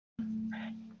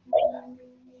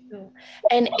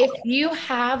And if you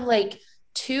have like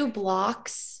two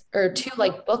blocks or two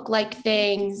like book-like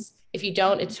things, if you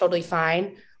don't, it's totally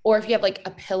fine. Or if you have like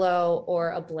a pillow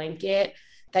or a blanket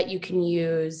that you can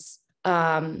use,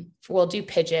 we'll do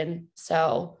pigeon.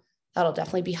 So that'll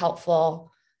definitely be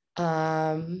helpful.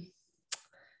 But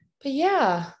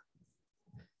yeah,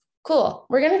 cool.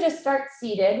 We're going to just start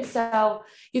seated. So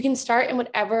you can start in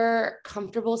whatever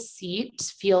comfortable seat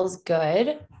feels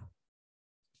good.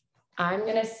 I'm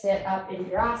going to sit up in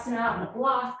Virasana on a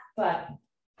block, but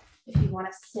if you want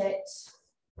to sit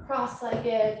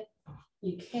cross-legged,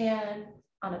 you can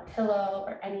on a pillow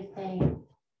or anything.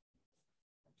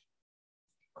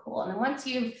 Cool. And then once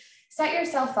you've set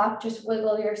yourself up, just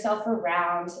wiggle yourself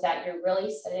around so that you're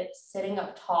really sitting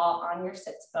up tall on your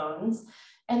sits bones.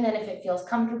 And then if it feels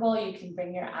comfortable, you can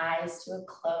bring your eyes to a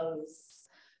close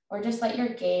or just let your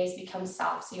gaze become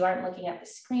soft so you aren't looking at the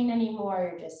screen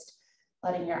anymore. You're just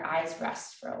letting your eyes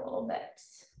rest for a little bit.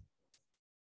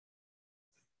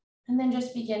 And then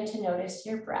just begin to notice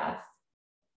your breath.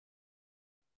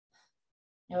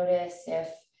 Notice if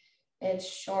it's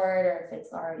short or if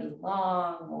it's already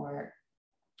long or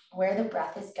where the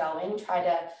breath is going. Try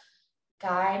to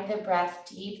guide the breath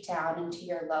deep down into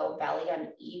your low belly on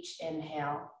each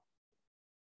inhale.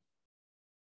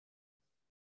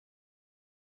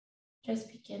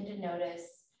 Just begin to notice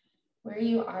where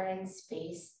you are in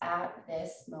space at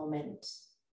this moment.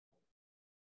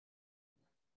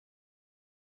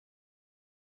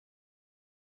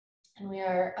 And we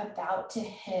are about to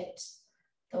hit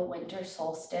the winter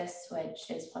solstice, which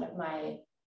is one of my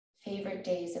favorite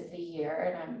days of the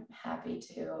year. And I'm happy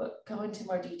to go into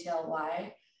more detail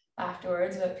why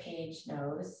afterwards, but Paige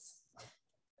knows.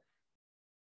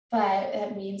 But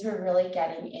it means we're really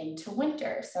getting into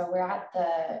winter. So we're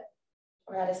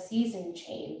at a season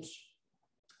change.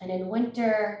 And in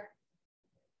winter,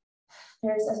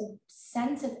 there's a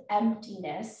sense of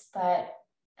emptiness, but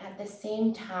at the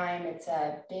same time, it's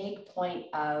a big point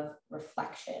of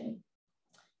reflection.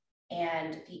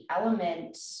 And the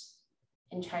element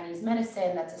in Chinese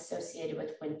medicine that's associated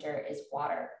with winter is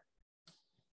water.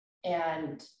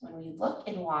 And when we look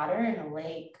in water, in a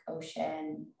lake,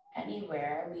 ocean,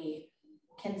 anywhere, we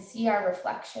can see our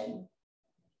reflection.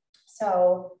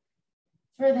 So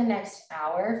for the next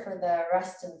hour, for the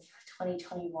rest of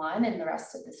 2021 and the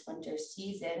rest of this winter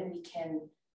season, we can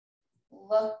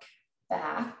look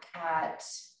back at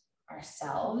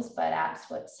ourselves, but at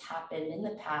what's happened in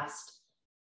the past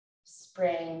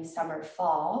spring, summer,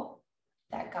 fall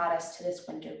that got us to this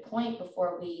winter point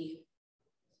before we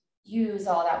use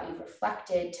all that we've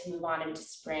reflected to move on into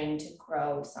spring to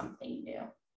grow something new.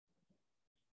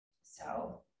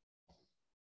 So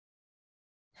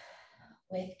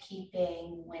with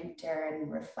keeping winter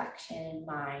and reflection in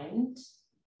mind,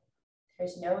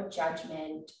 there's no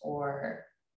judgment or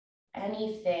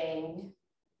anything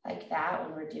like that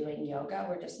when we're doing yoga.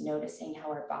 We're just noticing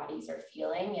how our bodies are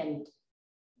feeling and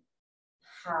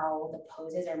how the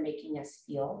poses are making us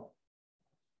feel.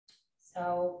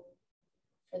 So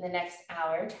for the next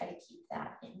hour, try to keep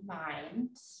that in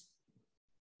mind.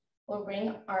 We'll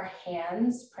bring our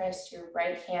hands, press your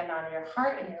right hand on your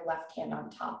heart and your left hand on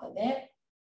top of it.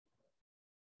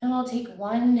 And we'll take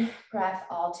one breath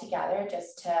all together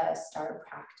just to start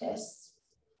practice.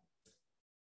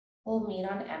 We'll meet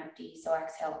on empty, so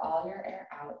exhale all your air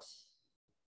out.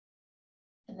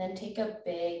 And then take a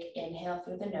big inhale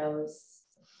through the nose,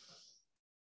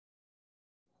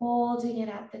 holding it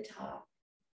at the top.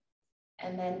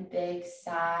 And then big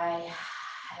sigh,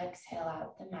 exhale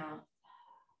out the mouth.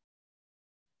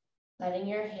 Letting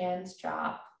your hands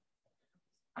drop,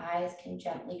 eyes can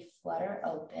gently flutter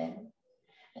open.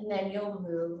 And then you'll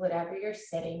move whatever you're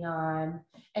sitting on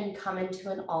and come into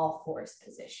an all fours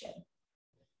position.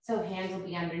 So hands will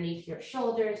be underneath your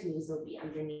shoulders, knees will be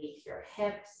underneath your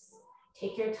hips.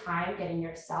 Take your time getting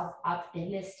yourself up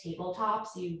in this tabletop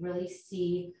so you really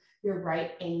see your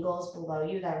right angles below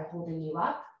you that are holding you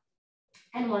up.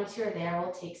 And once you're there,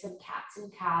 we'll take some cats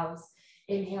and cows,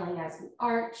 inhaling as we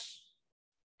arch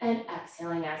and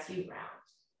exhaling as you round.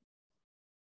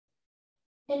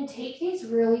 And take these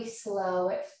really slow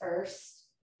at first.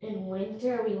 In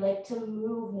winter, we like to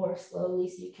move more slowly,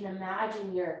 so you can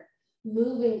imagine you're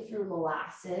moving through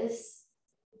molasses.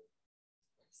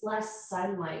 It's less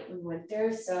sunlight in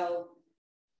winter, so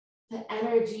the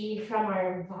energy from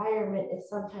our environment is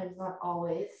sometimes not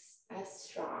always as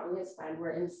strong as when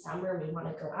we're in summer. We want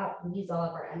to go out and use all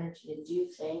of our energy and do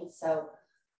things. So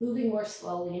moving more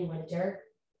slowly in winter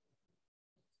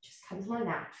just comes more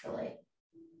naturally.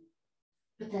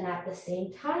 But then at the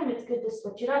same time, it's good to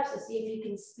switch it up. So see if you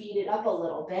can speed it up a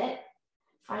little bit.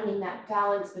 Finding that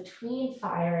balance between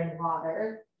fire and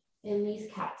water in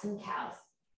these cats and cows.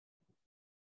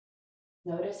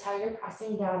 Notice how you're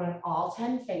pressing down on all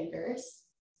 10 fingers.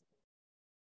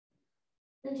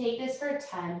 And take this for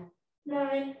 10,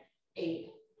 9, 8,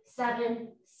 7,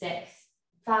 6,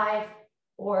 5,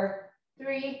 4,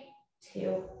 3,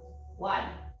 2, 1.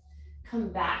 Come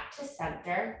back to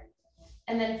center.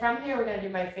 And then from here, we're going to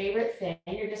do my favorite thing.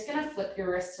 You're just going to flip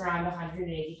your wrists around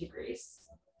 180 degrees.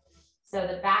 So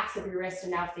the backs of your wrists are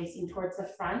now facing towards the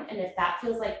front. And if that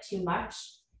feels like too much,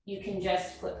 you can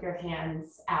just flip your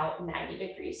hands out 90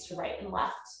 degrees to right and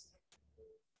left.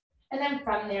 And then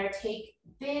from there, take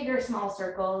big or small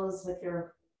circles with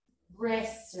your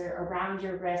wrists or around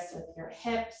your wrists with your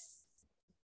hips.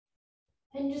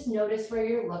 And just notice where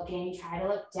you're looking. Try to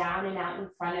look down and out in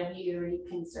front of you, or you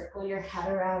can circle your head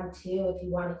around too if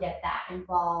you want to get that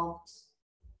involved.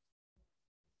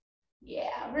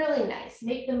 Yeah, really nice.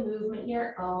 Make the movement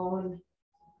your own.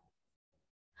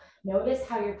 Notice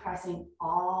how you're pressing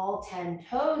all 10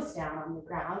 toes down on the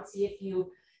ground. See if you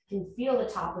can feel the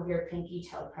top of your pinky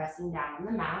toe pressing down on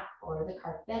the mat or the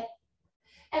carpet.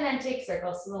 And then take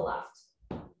circles to the left.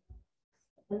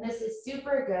 And this is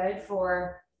super good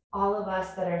for all of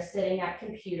us that are sitting at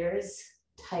computers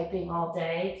typing all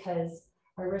day, because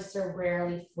our wrists are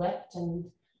rarely flipped and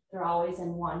they're always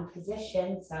in one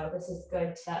position. So this is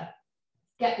good to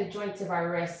get the joints of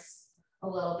our wrists a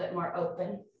little bit more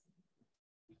open.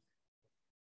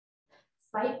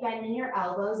 Slight bend in your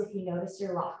elbows if you notice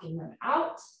you're locking them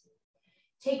out.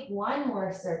 Take one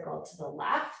more circle to the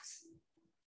left,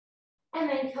 and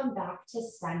then come back to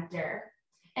center.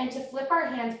 And to flip our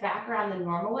hands back around the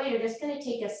normal way, you're just going to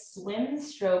take a swim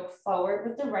stroke forward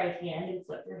with the right hand and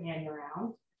flip your hand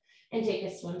around. And take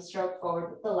a swim stroke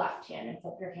forward with the left hand and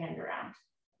flip your hand around.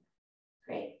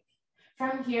 Great.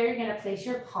 From here, you're going to place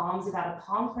your palms about a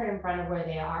palm print in front of where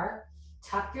they are.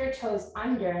 Tuck your toes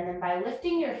under, and then by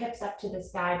lifting your hips up to the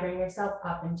sky, bring yourself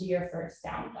up into your first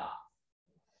down dog.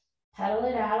 Pedal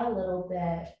it out a little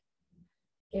bit.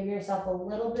 Give yourself a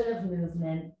little bit of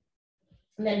movement.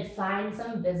 And then find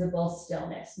some visible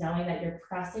stillness, knowing that you're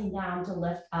pressing down to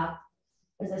lift up.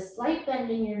 There's a slight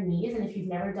bend in your knees, and if you've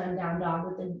never done down dog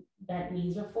with the bent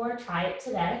knees before, try it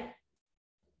today.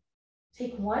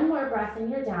 Take one more breath in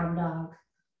your down dog.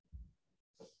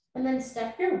 And then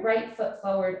step your right foot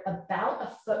forward about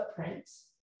a footprint,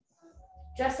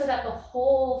 just so that the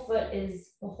whole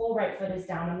right foot is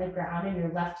down on the ground and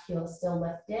your left heel is still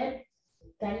lifted.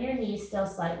 Bend your knees still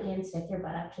slightly and stick your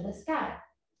butt up to the sky.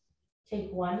 Take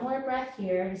one more breath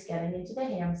here, just getting into the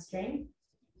hamstring.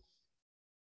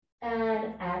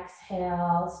 And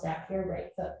exhale, step your right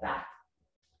foot back.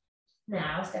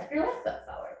 Now step your left foot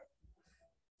forward.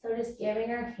 So just giving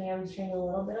our hamstring a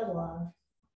little bit of love.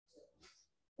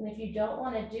 And if you don't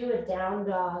want to do a down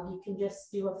dog, you can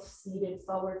just do a seated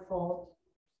forward fold.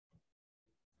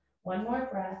 One more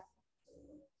breath.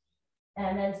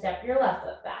 And then step your left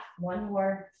foot back. One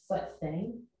more foot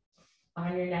thing.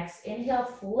 On your next inhale,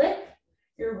 flip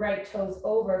your right toes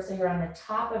over so you're on the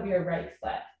top of your right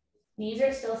foot. Knees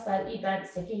are still slightly bent,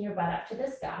 sticking your butt up to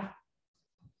the sky.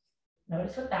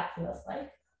 Notice what that feels like.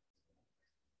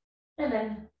 And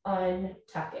then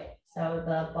untuck it. So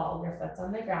the ball of your foot's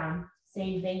on the ground.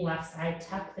 Same thing, left side,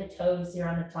 tuck the toes here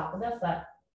on the top of the foot.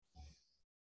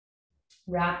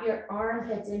 Wrap your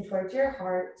armpits in towards your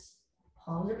heart.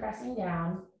 Palms are pressing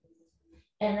down.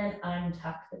 And then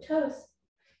untuck the toes.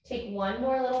 Take one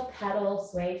more little pedal,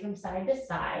 sway from side to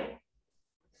side.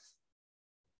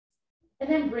 And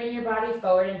then bring your body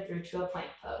forward and through to a plank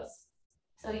pose.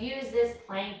 So use this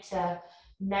plank to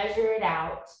measure it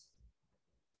out.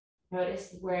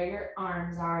 Notice where your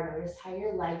arms are. Notice how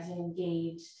your legs are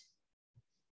engaged.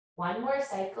 One more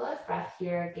cycle of breath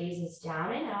here. Gazes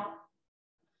down and out.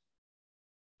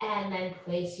 And then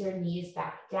place your knees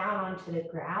back down onto the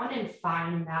ground and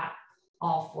find that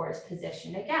all fours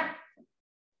position again.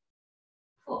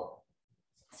 Cool.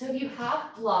 So if you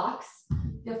have blocks,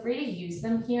 feel free to use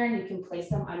them here, and you can place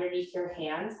them underneath your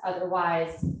hands.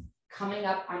 Otherwise, coming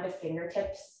up onto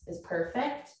fingertips is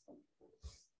perfect.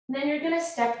 And then you're going to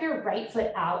step your right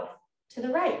foot out to the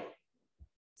right.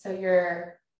 So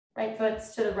your right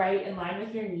foot's to the right in line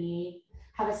with your knee.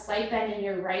 Have a slight bend in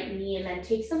your right knee, and then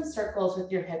take some circles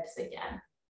with your hips again.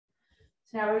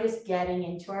 So now we're just getting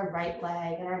into our right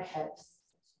leg and our hips.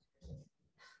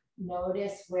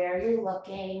 Notice where you're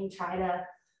looking. Try to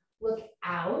look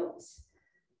out.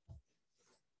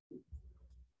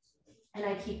 And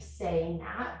I keep saying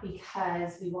that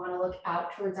because we want to look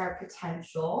out towards our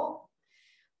potential,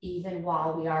 even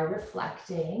while we are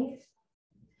reflecting.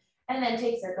 And then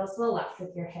take circles to the left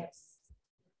with your hips.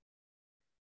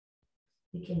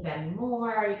 You can bend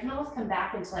more. You can almost come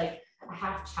back into like a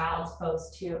half child's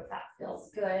pose too, if that feels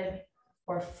good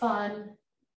or fun.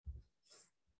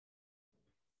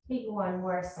 Take one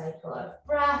more cycle of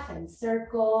breath and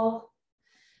circle.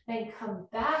 Then come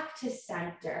back to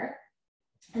center.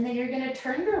 And then you're going to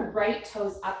turn your right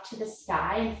toes up to the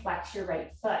sky and flex your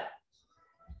right foot.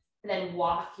 And then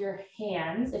walk your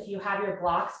hands. If you have your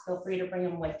blocks, feel free to bring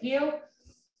them with you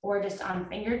or just on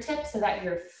fingertips so that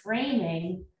you're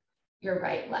framing your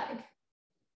right leg.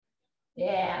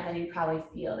 Yeah, and then you probably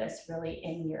feel this really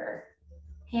in your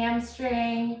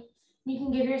hamstring. You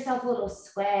can give yourself a little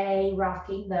sway,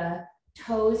 rocking the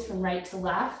toes from right to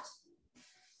left.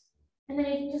 And then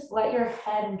you can just let your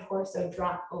head and torso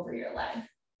drop over your leg.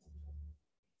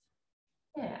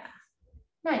 Yeah,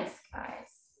 nice, guys.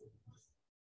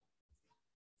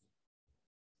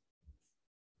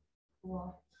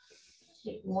 Cool.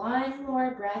 Take one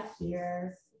more breath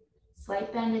here.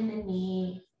 Slight bend in the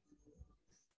knee.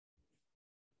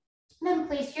 And then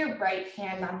place your right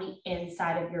hand on the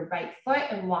inside of your right foot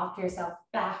and walk yourself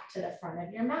back to the front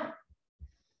of your mat.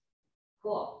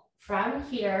 Cool. From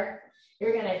here,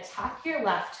 you're gonna tuck your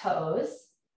left toes,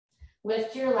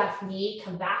 lift your left knee,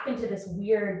 come back into this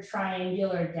weird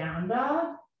triangular down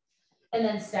dog, and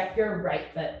then step your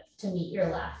right foot to meet your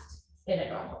left in a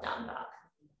normal down dog.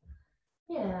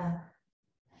 Yeah.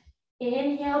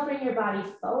 Inhale, bring your body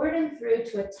forward and through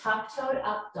to a tuck-toed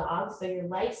up dog. So your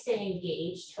legs stay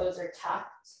engaged, toes are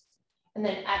tucked. And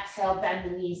then exhale, bend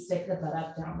the knees, stick the butt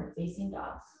up, downward facing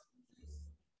dog.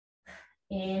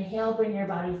 Inhale, bring your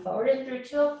body forward and through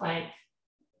to a plank.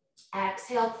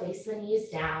 Exhale, place the knees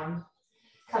down.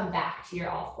 Come back to your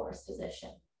all fours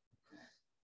position.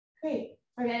 Great.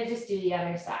 We're gonna just do the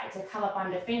other side. So come up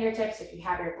onto fingertips. If you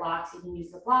have your blocks, you can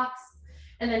use the blocks.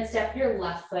 And then step your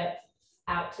left foot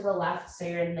out to the left so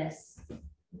you're in this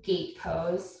gate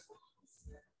pose.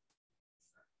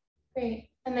 Great.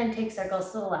 And then take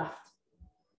circles to the left.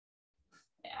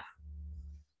 Yeah.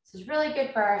 This is really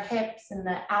good for our hips and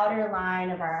the outer line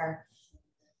of our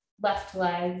left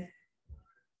leg.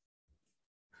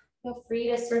 Feel free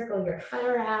to circle your head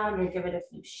around or give it a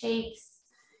few shakes.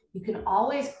 You can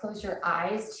always close your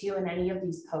eyes too in any of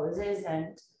these poses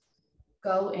and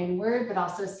go inward, but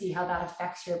also see how that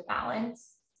affects your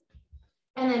balance.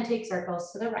 And then take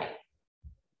circles to the right.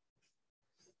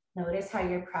 Notice how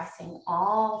you're pressing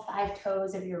all 5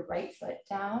 toes of your right foot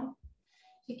down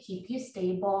to keep you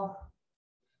stable.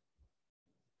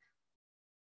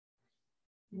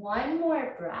 One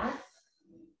more breath.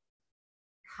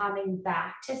 Coming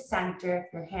back to center.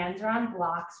 If your hands are on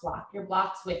blocks, walk your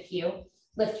blocks with you.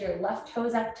 Lift your left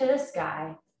toes up to the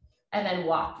sky and then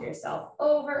walk yourself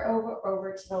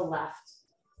over to the left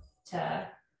to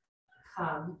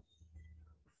come.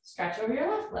 Stretch over your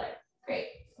left leg. Great.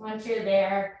 Once you're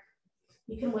there,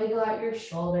 you can wiggle out your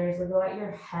shoulders, wiggle out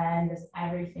your head, just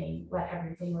everything, let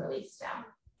everything release down.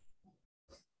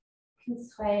 You can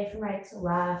sway from right to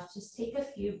left. Just take a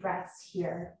few breaths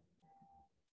here.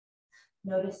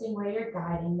 Noticing where you're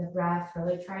guiding the breath.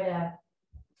 Really try to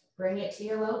bring it to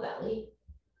your low belly.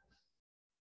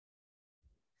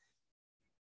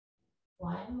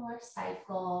 One more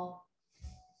cycle.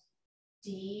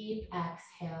 Deep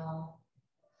exhale.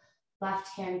 Left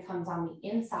hand comes on the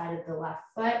inside of the left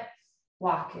foot.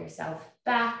 Walk yourself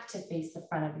back to face the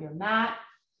front of your mat.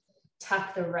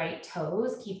 Tuck the right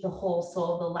toes. Keep the whole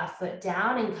sole of the left foot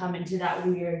down and come into that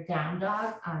weird down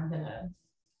dog. I'm gonna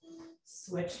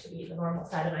switch to be the normal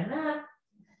side of my mat.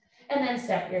 And then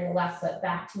step your left foot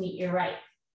back to meet your right.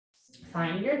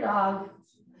 Find your dog.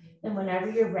 And whenever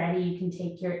you're ready, you can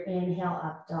take your inhale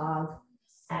up dog,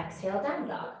 exhale down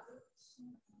dog.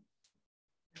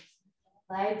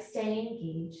 Legs stay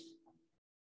engaged.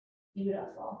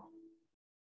 Beautiful.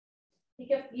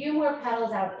 Take a few more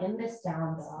petals out in this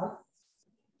down dog.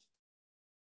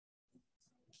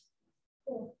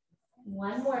 Cool.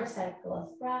 One more cycle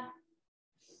of breath.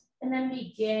 And then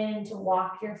begin to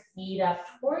walk your feet up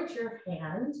towards your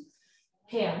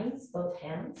hands, both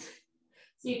hands.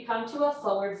 So you come to a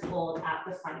forward fold at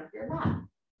the front of your mat.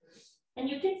 And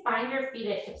you can find your feet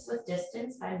at hips width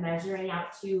distance by measuring out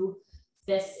to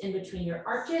fists in between your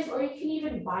arches, or you can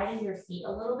even widen your feet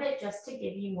a little bit just to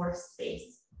give you more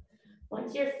space.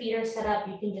 Once your feet are set up,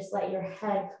 you can just let your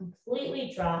head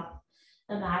completely drop.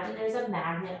 Imagine there's a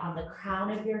magnet on the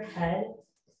crown of your head,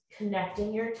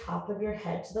 connecting your top of your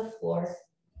head to the floor.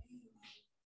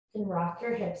 You can rock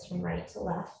your hips from right to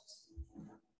left.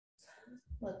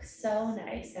 Looks so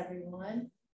nice,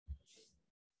 everyone.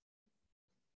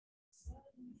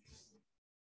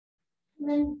 And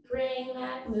then bring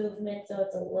that movement so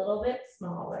it's a little bit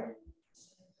smaller.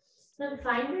 Then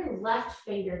find your left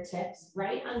fingertips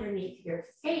right underneath your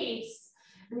face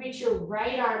and reach your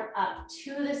right arm up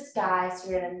to the sky so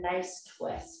you're in a nice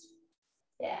twist.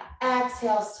 Yeah,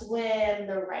 exhale, swim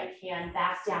the right hand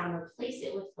back down, replace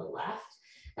it with the left,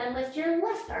 then lift your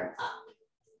left arm up.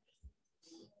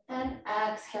 And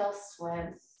exhale,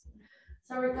 swim.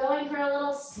 So we're going for a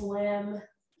little swim.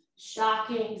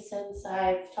 Shocking since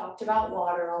I've talked about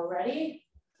water already.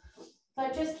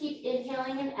 But just keep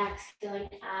inhaling and exhaling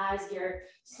as you're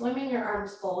swimming your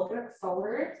arms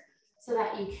forward so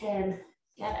that you can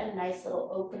get a nice little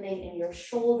opening in your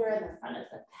shoulder and the front of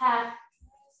the pec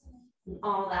and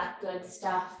all that good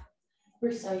stuff.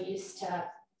 We're so used to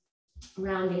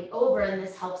rounding over, and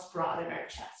this helps broaden our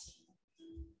chest.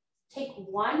 Take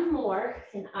one more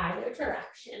in either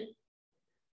direction.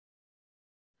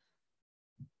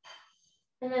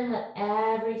 And then let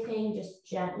everything just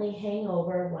gently hang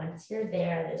over. Once you're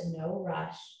there, there's no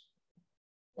rush.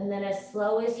 And then as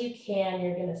slow as you can,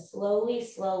 you're gonna slowly,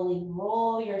 slowly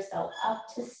roll yourself up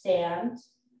to stand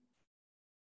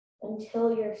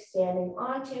until you're standing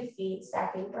on 2 feet,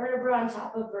 stacking vertebra on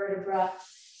top of vertebra.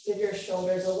 Give your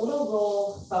shoulders a little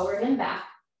roll forward and back.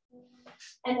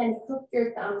 And then hook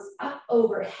your thumbs up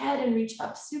overhead and reach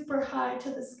up super high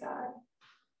to the sky.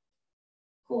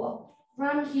 Cool.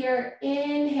 From here,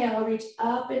 inhale, reach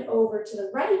up and over to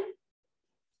the right.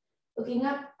 Looking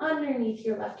up underneath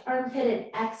your left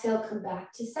armpit, and exhale, come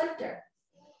back to center.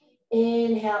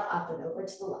 Inhale, up and over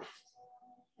to the left.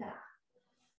 Yeah.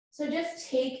 So just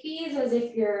take these as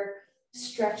if you're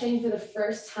stretching for the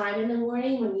first time in the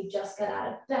morning when you just got out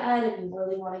of bed and you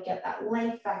really want to get that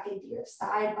length back into your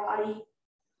side body.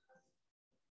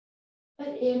 But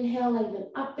inhale, lengthen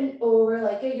up and over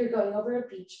like you're going over a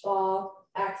beach ball.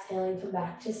 Exhaling, come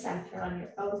back to center on your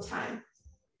own time.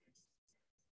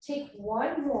 Take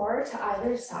one more to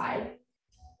either side.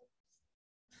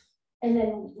 And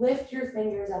then lift your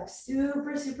fingers up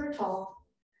super, super tall.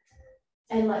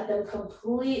 And let them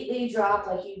completely drop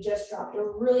like you just dropped a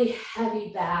really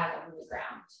heavy bag on the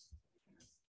ground.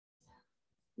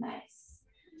 Nice.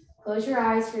 Close your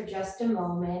eyes for just a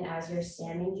moment as you're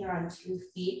standing here on 2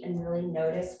 feet and really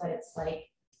notice what it's like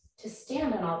to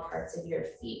stand on all parts of your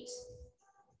feet.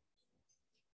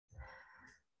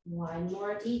 One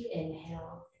more deep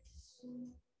inhale.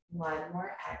 One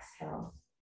more exhale.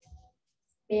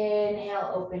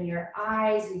 Inhale, open your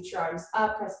eyes, reach your arms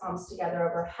up, press palms together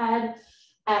overhead.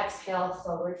 Exhale,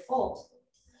 forward fold.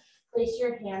 Place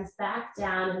your hands back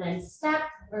down and then step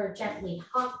or gently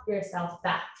hop yourself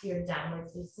back to your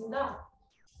downward facing dog.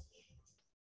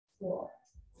 Cool.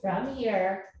 From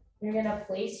here, you're gonna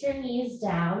place your knees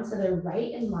down so they're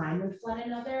right in line with one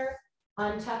another.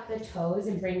 Untuck the toes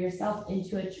and bring yourself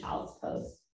into a child's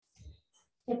pose.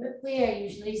 Typically, I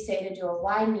usually say to do a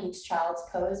wide-kneed child's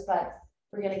pose, but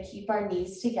we're gonna keep our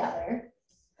knees together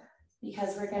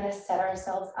because we're gonna set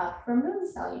ourselves up for moon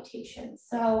salutation.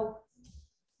 So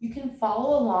you can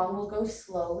follow along. We'll go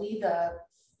slowly the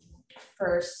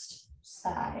first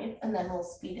side, and then we'll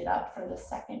speed it up for the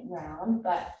second round.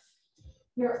 But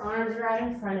your arms are out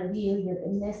in front of you. You're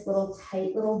in this little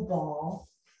tight little ball.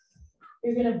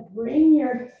 You're gonna bring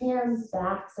your hands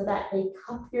back so that they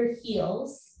cup your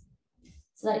heels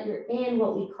so that you're in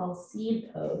what we call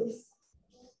seed pose.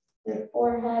 Your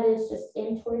forehead is just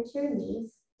in towards your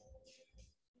knees.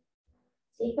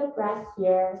 Take a breath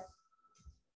here.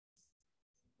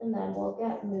 And then we'll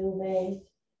get moving.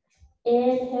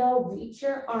 Inhale, reach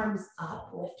your arms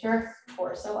up. Lift your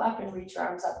torso up and reach your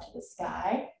arms up to the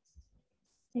sky.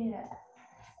 Yeah.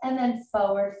 And then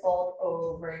forward fold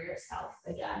over yourself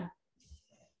again.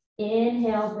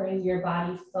 Inhale, bring your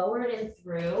body forward and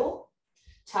through.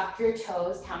 Tuck your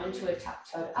toes, come into a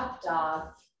tuck-toed up dog.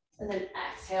 And then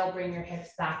exhale, bring your hips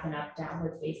back and up,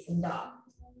 downward facing dog.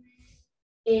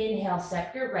 Inhale,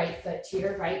 step your right foot to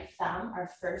your right thumb, our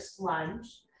first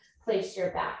lunge. Place your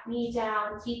back knee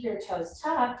down, keep your toes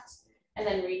tucked, and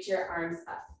then reach your arms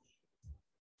up.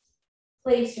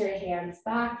 Place your hands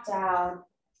back down,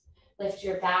 lift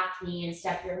your back knee and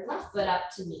step your left foot up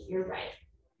to meet your right.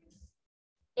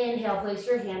 Inhale, place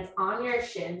your hands on your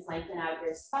shins, lengthen out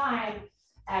your spine.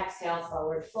 Exhale,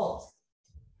 forward fold.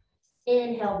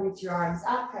 Inhale, reach your arms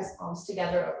up, press palms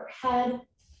together overhead.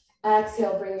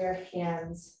 Exhale, bring your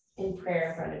hands in prayer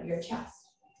in front of your chest.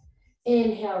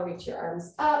 Inhale, reach your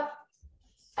arms up.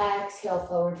 Exhale,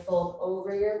 forward fold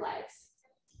over your legs.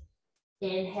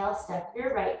 Inhale, step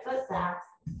your right foot back.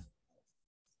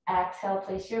 Exhale,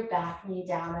 place your back knee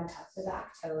down and tuck the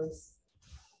back toes.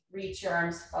 Reach your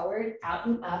arms forward, out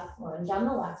and up, lunge on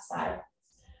the left side.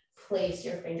 Place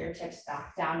your fingertips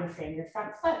back down to frame your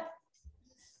front foot.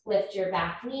 Lift your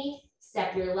back knee,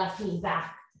 step your left knee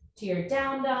back to your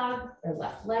down dog or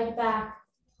left leg back.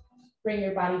 Bring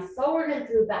your body forward and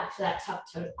through back to that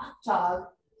tuck-toed up dog.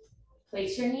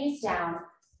 Place your knees down,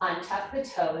 untuck the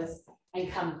toes,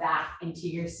 and come back into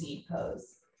your seed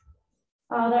pose.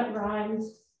 Oh, that rhymed.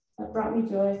 That brought me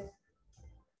joy.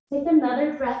 Take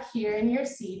another breath here in your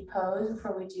seed pose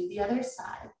before we do the other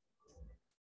side.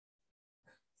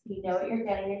 You know what you're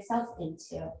getting yourself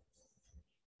into.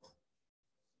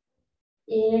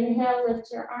 Inhale, lift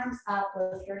your arms up,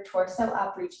 lift your torso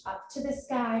up, reach up to the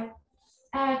sky.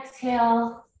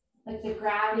 Exhale, like the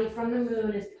gravity from the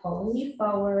moon is pulling you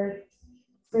forward.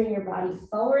 Bring your body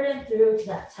forward and through to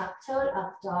that tuck-toed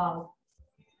up dog.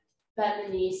 Bend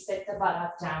the knees, sit the butt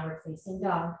up, downward facing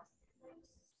dog.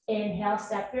 Inhale,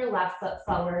 step your left foot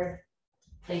forward.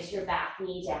 Place your back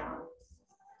knee down.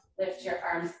 Lift your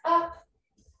arms up,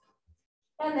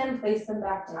 and then place them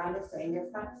back down to frame your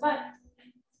front foot.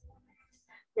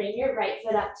 Bring your right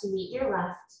foot up to meet your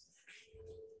left.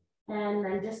 And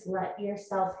then just let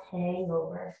yourself hang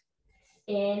over.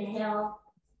 Inhale,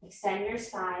 extend your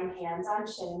spine, hands on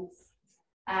shins.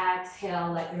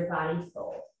 Exhale, let your body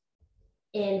fold.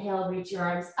 Inhale, reach your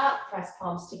arms up, press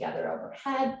palms together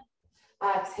overhead.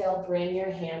 Exhale, bring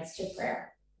your hands to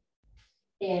prayer.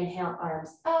 Inhale,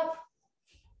 arms up.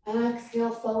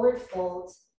 Exhale, forward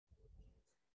fold.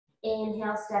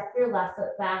 Inhale, step your left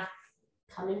foot back.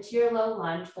 Come into your low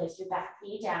lunge, place your back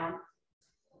knee down.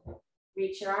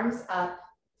 Reach your arms up.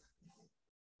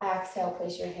 Exhale,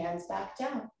 place your hands back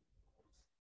down.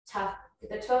 Tuck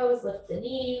the toes, lift the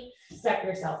knee, step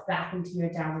yourself back into your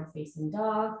downward facing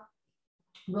dog.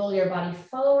 Roll your body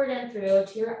forward and through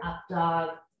to your up dog.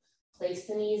 Place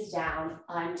the knees down,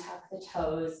 untuck the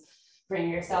toes, bring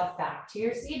yourself back to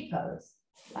your seed pose.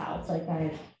 Wow, it's like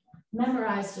I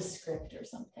memorized a script or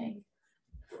something.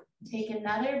 Take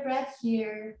another breath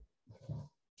here.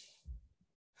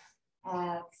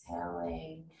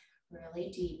 Exhaling really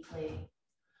deeply.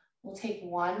 We'll take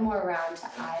one more round to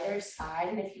either side,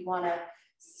 and if you want to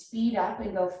speed up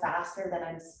and go faster than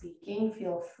I'm speaking,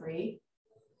 feel free.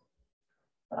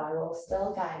 But I will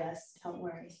still guide us, don't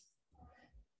worry.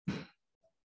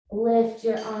 Lift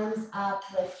your arms up,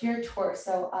 lift your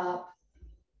torso up,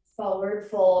 forward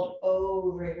fold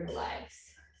over your legs.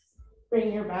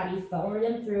 Bring your body forward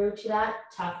and through to that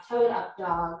tuck-toed up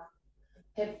dog.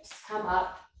 Hips come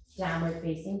up, downward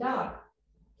facing dog.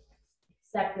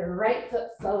 Step your right foot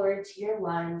forward to your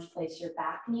lunge, place your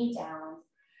back knee down,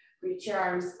 reach your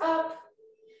arms up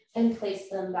and place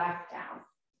them back down.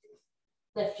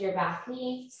 Lift your back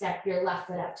knee, step your left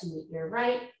foot up to meet your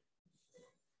right.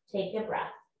 Take a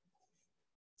breath.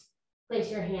 Place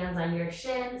your hands on your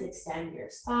shins, extend your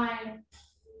spine.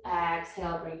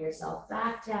 Exhale, bring yourself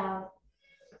back down.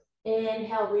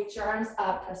 Inhale, reach your arms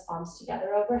up, press palms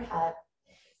together overhead.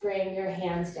 Bring your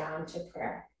hands down to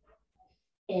prayer.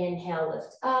 Inhale,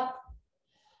 lift up.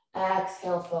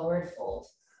 Exhale, forward fold.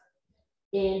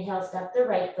 Inhale, step the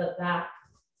right foot back.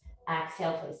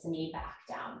 Exhale, place the knee back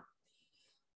down.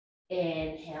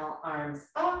 Inhale, arms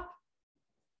up.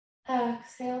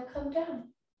 Exhale, come down.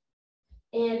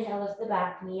 Inhale, lift the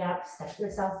back knee up. Step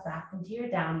yourself back into your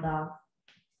down dog.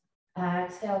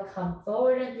 Exhale, come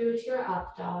forward and through to your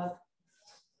up dog.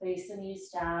 Place the knees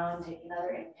down. Take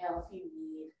another inhale if you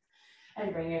need.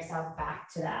 And bring yourself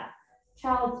back to that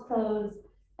child's pose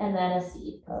and then a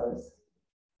seed pose.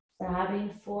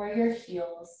 Grabbing for your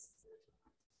heels.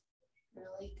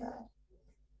 Really good.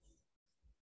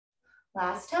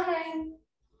 Last time.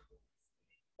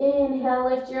 Inhale,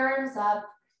 lift your arms up.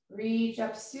 Reach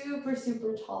up super,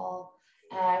 super tall.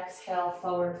 Exhale,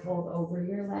 forward fold over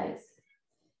your legs.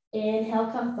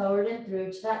 Inhale, come forward and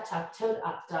through to that tuck-toed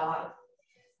up dog.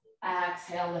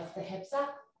 Exhale, lift the hips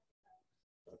up.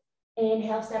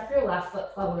 Inhale, step your left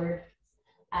foot forward.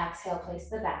 Exhale, place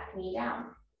the back knee down.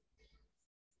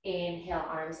 Inhale,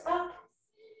 arms up.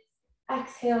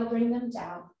 Exhale, bring them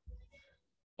down.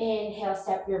 Inhale,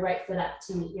 step your right foot up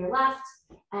to meet your left.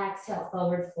 Exhale,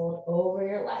 forward fold over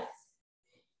your legs.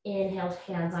 Inhale,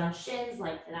 hands on shins,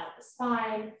 lengthen out the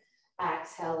spine.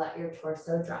 Exhale, let your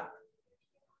torso drop.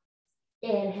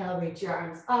 Inhale, reach your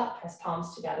arms up, press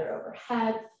palms together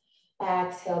overhead.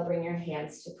 Exhale, bring your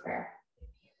hands to prayer.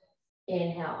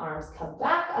 Inhale, arms come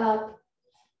back up.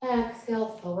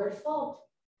 Exhale, forward fold.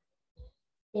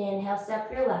 Inhale,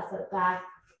 step your left foot back.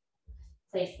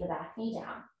 Place the back knee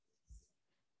down.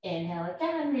 Inhale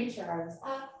again, reach your arms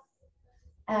up.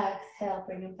 Exhale,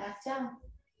 bring them back down.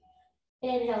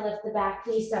 Inhale, lift the back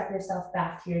knee, step yourself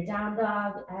back to your down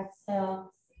dog.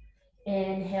 Exhale.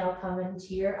 Inhale, come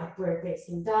into your upward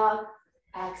facing dog.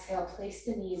 Exhale, place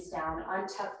the knees down,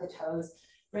 untuck the toes.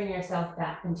 Bring yourself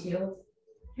back into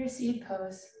your seed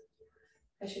pose.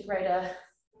 I should write a "It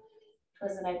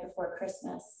Was the Night Before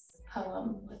Christmas"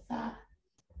 poem with that.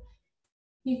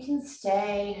 You can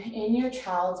stay in your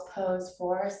child's pose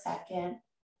for a second.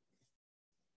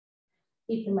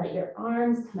 You can let your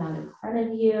arms come out in front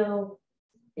of you.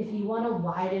 If you want to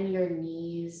widen your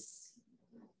knees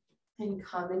and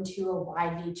come into a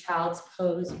wide knee child's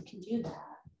pose, you can do that.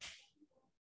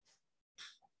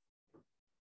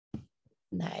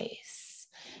 Nice.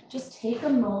 Just take a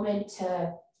moment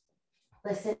to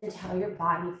listen to how your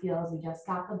body feels. We just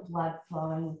got the blood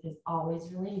flowing, which is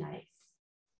always really nice.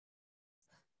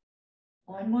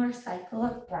 One more cycle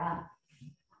of breath.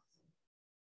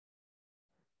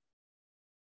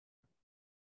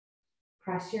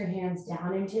 Press your hands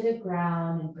down into the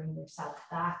ground and bring yourself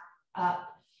back up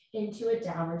into a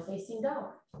downward facing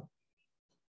dog.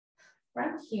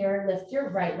 From here, lift your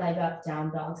right leg up,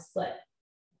 down dog split.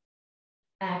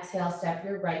 Exhale, step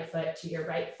your right foot to your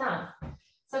right thumb.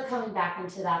 So coming back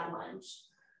into that lunge.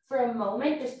 For a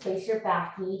moment, just place your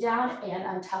back knee down and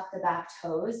untuck the back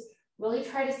toes. Really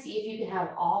try to see if you can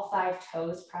have all 5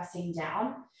 toes pressing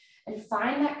down and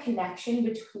find that connection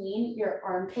between your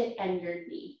armpit and your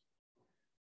knee.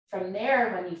 From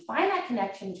there, when you find that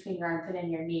connection between your armpit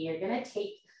and your knee, you're gonna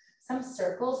take some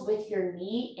circles with your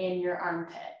knee in your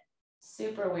armpit.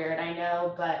 Super weird, I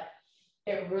know, but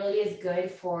it really is good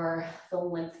for the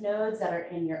lymph nodes that are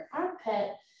in your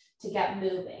armpit to get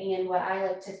moving. And what I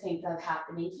like to think of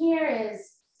happening here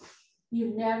is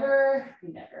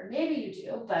maybe you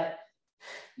do, but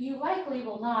you likely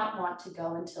will not want to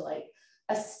go into like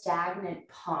a stagnant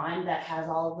pond that has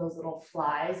all of those little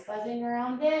flies buzzing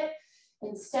around it.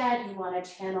 Instead, you want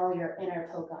to channel your inner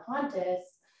Pocahontas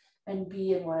and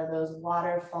be in one of those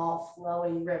waterfall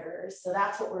flowing rivers. So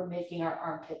that's what we're making our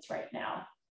armpits right now.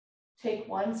 Take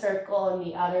one circle in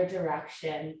the other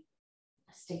direction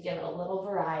just to give it a little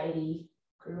variety,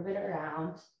 groove it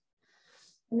around.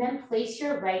 And then place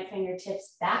your right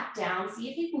fingertips back down. See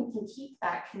if you can keep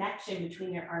that connection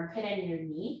between your armpit and your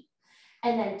knee.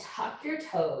 And then tuck your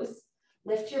toes,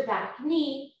 lift your back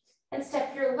knee, and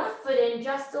step your left foot in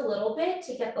just a little bit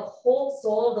to get the whole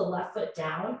sole of the left foot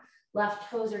down. Left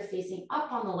toes are facing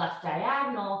up on the left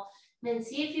diagonal. And then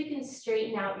see if you can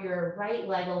straighten out your right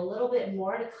leg a little bit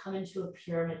more to come into a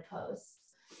pyramid pose.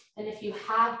 And if you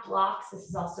have blocks, this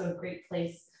is also a great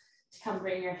place to come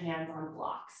bring your hands on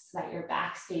blocks so that your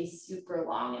back stays super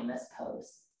long in this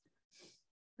pose.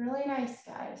 Really nice,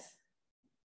 guys.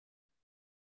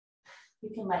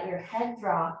 You can let your head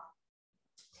drop.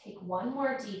 Take one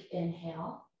more deep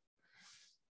inhale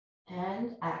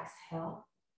and exhale.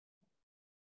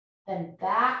 Then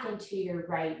back into your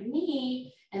right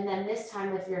knee. And then this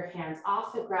time lift your hands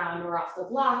off the ground or off the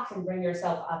block and bring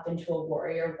yourself up into a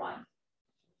warrior one.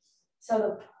 So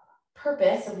the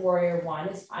purpose of warrior one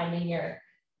is finding your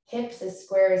hips as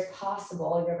square as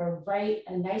possible. You have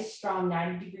a nice strong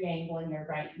 90-degree angle in your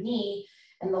right knee,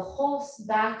 and the whole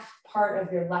back part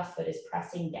of your left foot is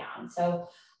pressing down. So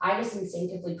I just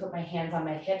instinctively put my hands on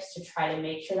my hips to try to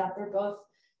make sure that they're both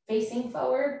facing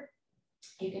forward.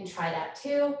 You can try that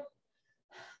too.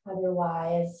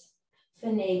 Otherwise,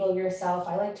 finagle yourself.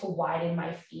 I like to widen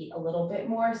my feet a little bit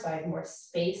more so I have more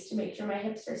space to make sure my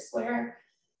hips are square.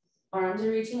 Arms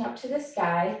are reaching up to the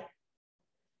sky.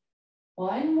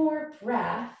 One more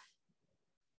breath.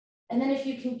 And then if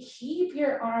you can keep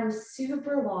your arms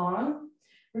super long,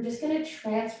 we're just going to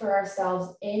transfer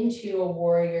ourselves into a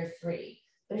warrior three.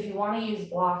 But if you want to use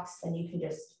blocks, then you can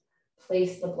just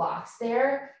place the blocks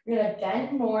there. You're going to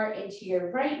bend more into your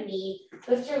right knee,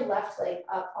 lift your left leg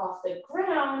up off the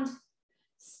ground,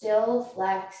 still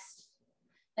flexed,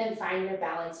 then find your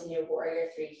balance in your warrior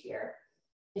three here.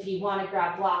 If you want to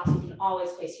grab blocks, you can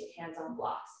always place your hands on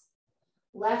blocks.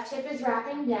 Left hip is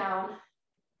wrapping down.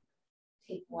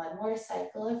 Take one more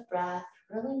cycle of breath,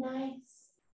 really nice.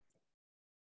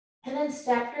 And then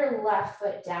step your left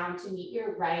foot down to meet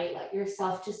your right. Let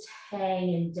yourself just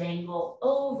hang and dangle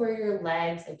over your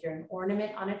legs like you're an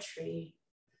ornament on a tree.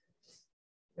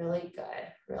 Really good.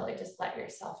 Really just let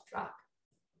yourself drop.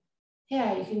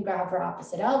 Yeah, you can grab for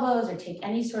opposite elbows or take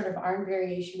any sort of arm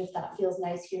variation if that feels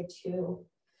nice here too.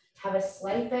 Have a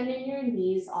slight bend in your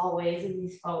knees always in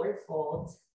these forward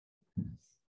folds.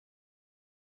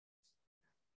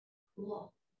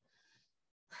 Cool.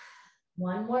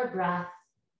 One more breath.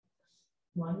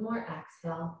 One more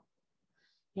exhale.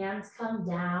 Hands come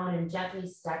down and gently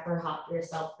step or hop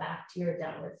yourself back to your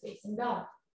downward facing dog.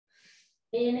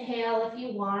 Inhale if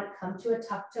you want, come to a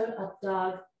tuck-toed up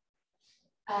dog.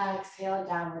 Exhale,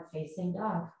 downward facing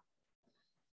dog.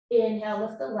 Inhale,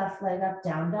 lift the left leg up,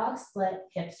 down dog split,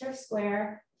 hips are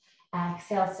square.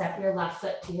 Exhale, step your left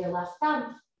foot to your left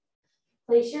thumb.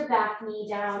 Place your back knee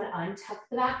down, untuck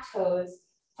the back toes,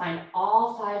 find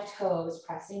all 5 toes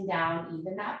pressing down,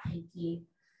 even that pinky,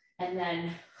 and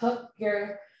then hook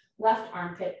your left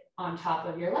armpit on top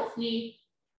of your left knee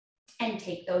and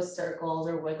take those circles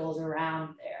or wiggles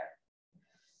around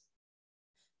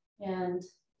there. And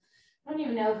I don't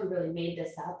even know who really made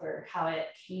this up or how it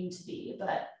came to be,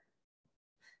 but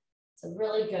it's a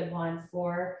really good one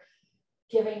for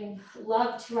giving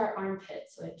love to our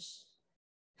armpits, which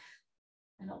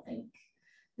I don't think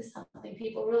is something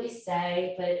people really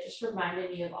say, but it just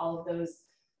reminded me of all of those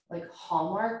like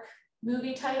Hallmark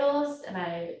movie titles. And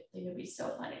I think it'd be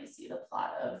so funny to see the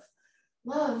plot of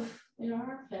love in our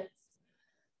armpits.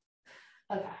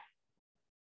 Okay.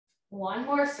 One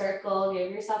more circle,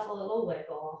 give yourself a little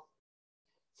wiggle.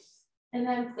 And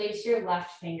then place your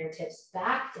left fingertips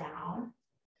back down.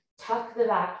 Tuck the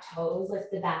back toes, lift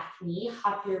the back knee,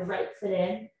 hop your right foot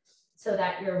in so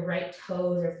that your right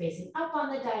toes are facing up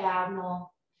on the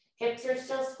diagonal. Hips are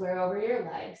still square over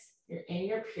your legs. You're in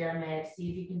your pyramid. See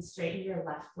if you can straighten your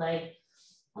left leg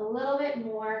a little bit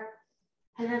more,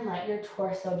 and then let your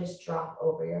torso just drop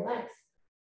over your legs.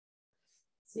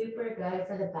 Super good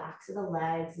for the backs of the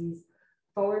legs. These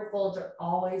forward folds are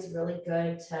always really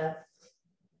good to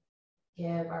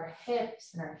give our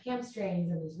hips and our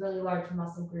hamstrings and these really large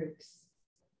muscle groups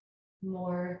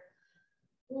more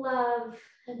love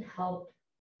and help.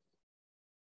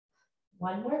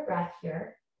 One more breath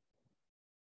here.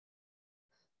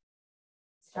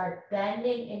 Start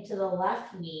bending into the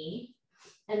left knee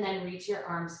and then reach your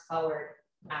arms forward,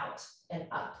 out and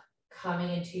up,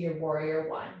 coming into your warrior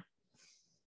one.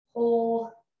 Whole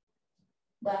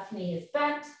left knee is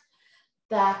bent.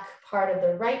 Back part of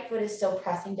the right foot is still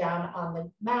pressing down on the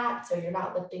mat, so you're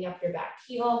not lifting up your back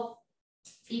heel.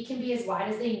 Feet can be as wide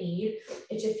as they need.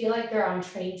 It should feel like they're on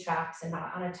train tracks and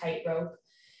not on a tightrope.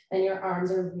 Then your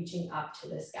arms are reaching up to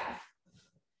the sky.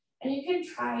 And you can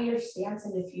try your stance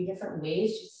in a few different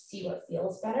ways just to see what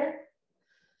feels better.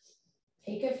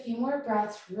 Take a few more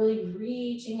breaths, really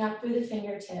reaching up through the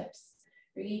fingertips,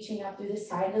 reaching up through the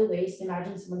side of the waist.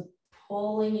 Imagine someone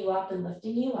pulling you up and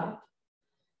lifting you up.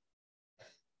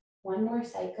 One more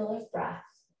cycle of breath.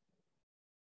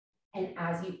 And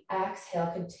as you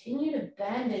exhale, continue to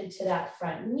bend into that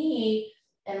front knee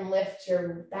and lift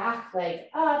your back leg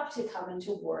up to come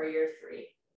into warrior three.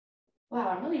 Wow,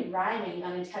 I'm really rhyming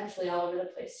unintentionally all over the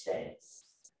place today. It's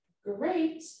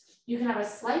great. You can have a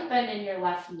slight bend in your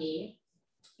left knee.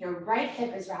 Your right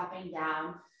hip is wrapping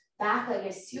down. Back leg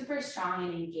is super strong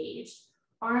and engaged.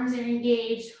 Arms are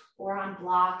engaged or on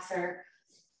blocks or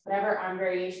whatever arm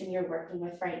variation you're working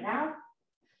with right now.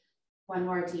 One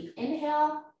more deep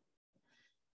inhale.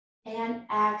 And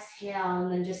exhale,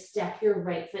 and then just step your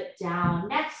right foot down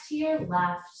next to your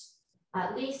left.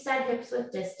 At least side hips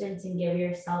with distance and give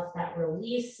yourself that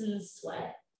release and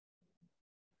sweat.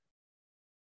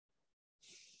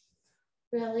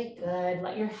 Really good.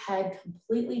 Let your head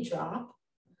completely drop.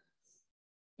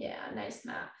 Yeah, nice,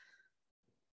 Matt.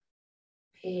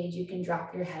 Paige, you can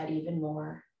drop your head even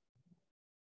more.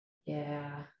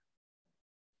 Yeah.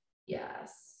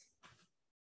 Yes.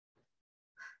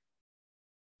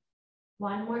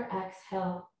 One more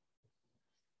exhale.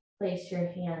 Place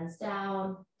your hands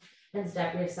down and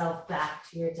step yourself back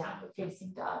to your downward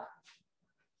facing dog.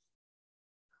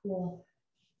 Cool.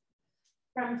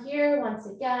 From here, once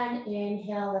again,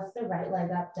 inhale, lift the right leg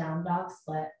up, down dog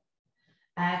split.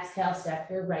 Exhale,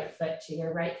 step your right foot to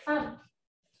your right thumb.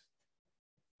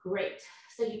 Great.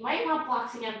 So you might want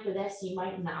blocks again for this, you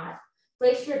might not.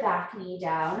 Place your back knee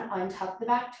down, untuck the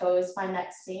back toes, find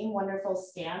that same wonderful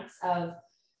stance of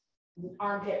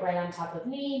armpit right on top of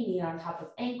knee, knee on top of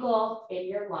ankle in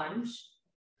your lunge.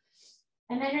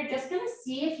 And then you're just gonna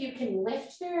see if you can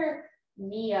lift your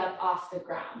knee up off the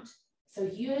ground. So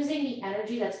using the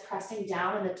energy that's pressing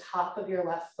down on the top of your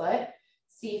left foot,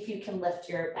 see if you can lift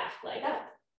your back leg up.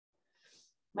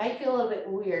 Might feel a little bit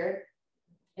weird.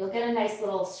 You'll get a nice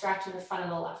little stretch in the front of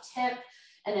the left hip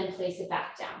and then place it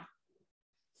back down.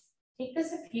 Take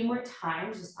this a few more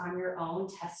times just on your own,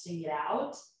 testing it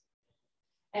out.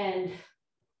 And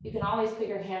you can always put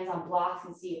your hands on blocks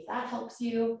and see if that helps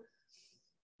you.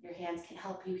 Your hands can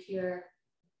help you here.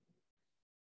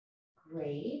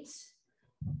 Great.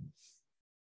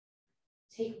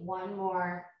 Take one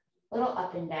more little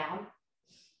up and down.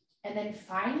 And then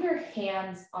find your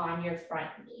hands on your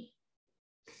front knee.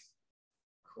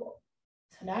 Cool.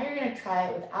 So now you're going to try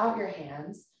it without your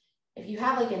hands. If you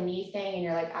have like a knee thing and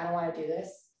you're like, I don't want to do this,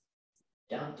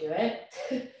 don't do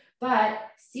it. But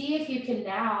see if you can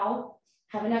now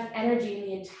have enough energy in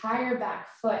the entire back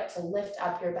foot to lift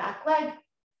up your back leg.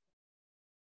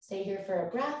 Stay here for a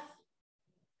breath.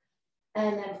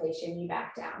 and then place your knee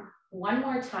back down. One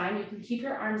more time, you can keep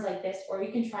your arms like this, or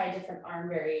you can try a different arm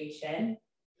variation,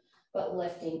 but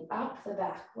lifting up the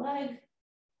back leg,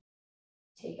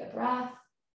 take a breath,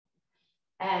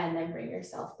 and then bring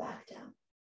yourself back down.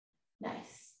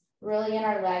 Nice. Really in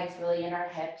our legs, really in our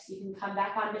hips. You can come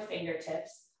back onto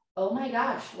fingertips. Oh my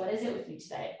gosh, what is it with you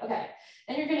today? Okay,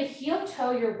 then you're gonna heel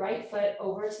toe your right foot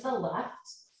over to the left,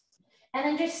 and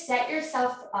then just set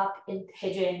yourself up in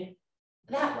pigeon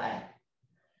that way.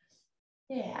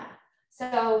 Yeah.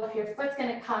 So your foot's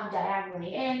gonna come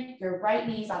diagonally in, your right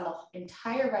knee's on the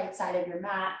entire right side of your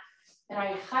mat, and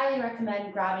I highly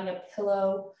recommend grabbing a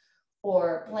pillow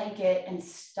or blanket and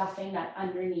stuffing that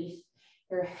underneath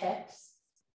your hips.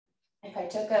 If I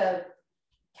took a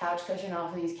couch cushion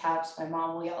off of these couches, my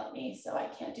mom will yell at me, so I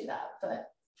can't do that, but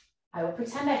I will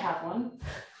pretend I have one.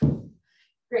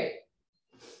 Great.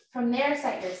 From there,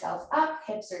 set yourself up,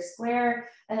 hips are square,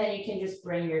 and then you can just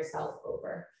bring yourself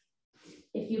over.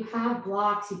 If you have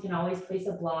blocks, you can always place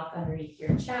a block underneath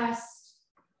your chest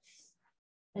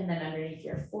and then underneath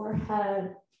your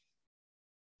forehead.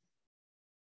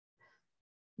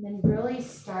 And then really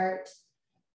start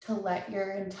to let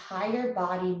your entire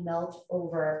body melt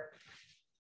over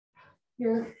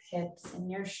your hips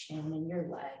and your shin and your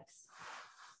legs.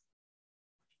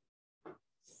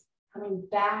 Coming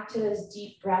back to those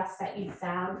deep breaths that you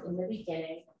found in the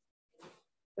beginning.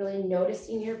 Really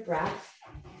noticing your breath.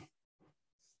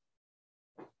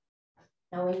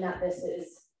 Knowing that this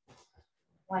is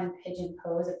one pigeon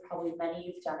pose of probably many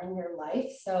you've done in your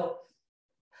life. So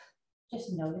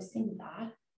just noticing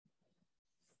that.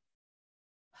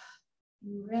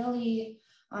 Really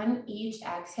on each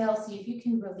exhale, see if you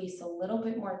can release a little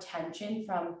bit more tension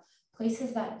from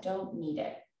places that don't need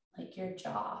it, like your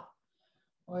jaw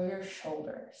or your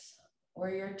shoulders or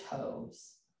your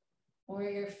toes or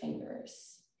your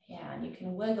fingers. Yeah, and you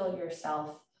can wiggle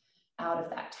yourself out of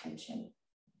that tension.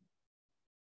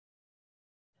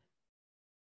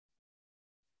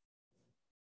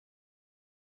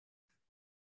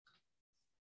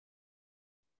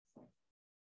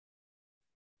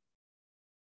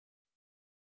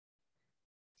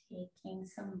 Taking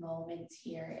some moments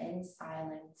here in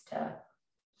silence to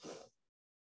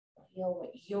feel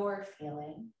what you're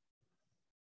feeling.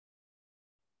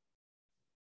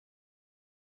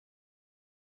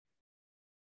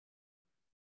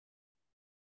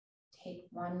 Take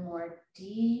one more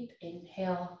deep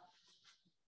inhale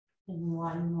and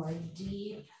one more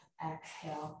deep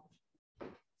exhale.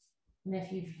 And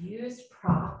if you've used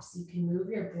props, you can move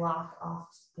your blocks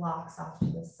off to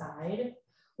the side.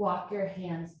 Walk your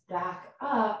hands back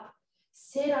up,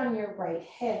 sit on your right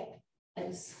hip,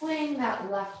 and swing that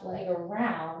left leg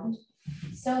around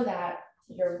so that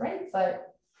your right foot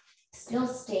still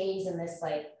stays in this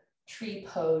like tree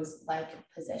pose-like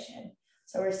position.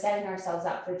 So we're setting ourselves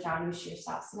up for Janu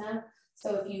Sirsasana.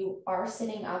 So if you are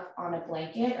sitting up on a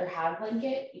blanket or have a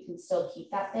blanket, you can still keep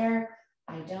that there.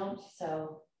 I don't,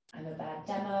 so I'm a bad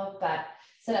demo, but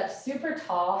sit up super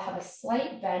tall, have a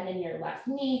slight bend in your left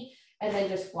knee, and then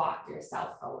just walk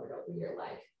yourself forward over your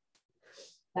leg.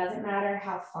 Doesn't matter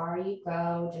how far you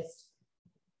go, just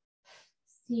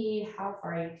see how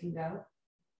far you can go.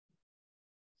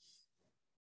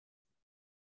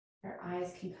 Your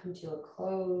eyes can come to a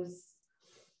close.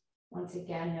 Once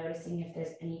again, noticing if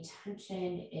there's any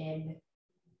tension in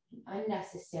an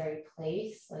unnecessary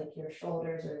place, like your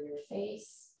shoulders or your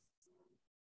face.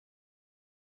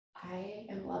 I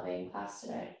am loving class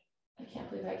today. I can't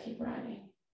believe I keep rhyming.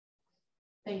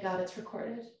 Thank God it's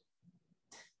recorded.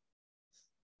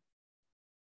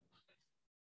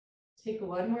 Take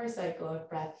one more cycle of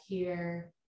breath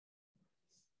here.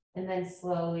 And then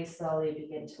slowly, slowly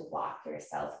begin to walk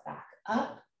yourself back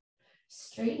up.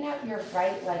 Straighten out your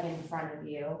right leg in front of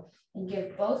you and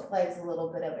give both legs a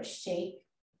little bit of a shake.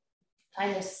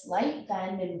 Find a slight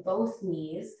bend in both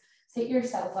knees. Sit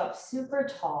yourself up super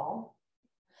tall.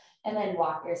 And then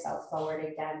walk yourself forward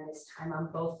again, this time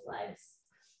on both legs.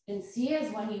 And see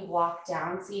as when you walk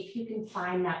down, see if you can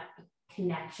find that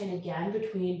connection again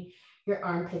between your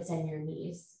armpits and your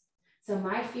knees. So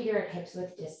my feet are at hips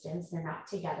width distance, they're not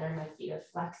together. My feet are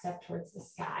flexed up towards the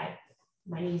sky.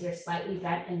 My knees are slightly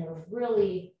bent and they're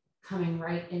really coming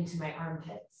right into my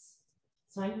armpits.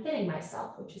 So I'm fitting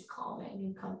myself, which is calming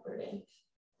and comforting.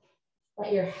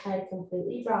 Let your head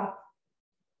completely drop.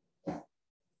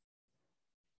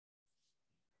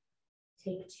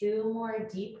 Take 2 more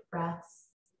deep breaths.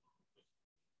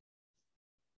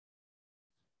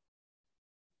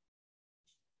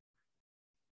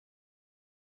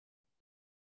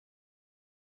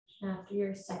 After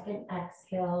your second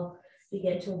exhale,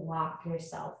 begin to walk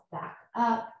yourself back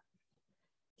up.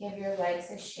 Give your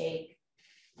legs a shake.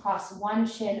 Cross one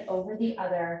shin over the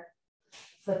other.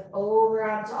 Flip over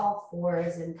onto all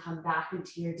fours and come back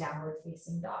into your downward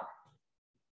facing dog.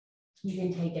 You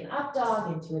can take an up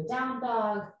dog into a down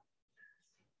dog.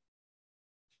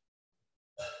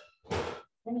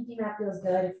 Anything that feels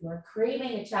good. If you're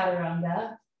craving a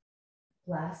chaturanga,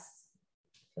 bless,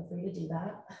 feel free to do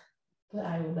that, but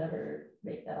I will never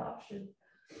make that option.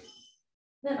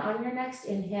 Then on your next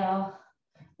inhale,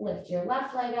 lift your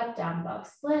left leg up, down dog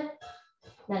split,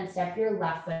 then step your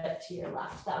left foot to your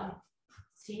left thumb.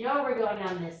 So you know we're going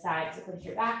on this side, so put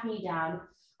your back knee down,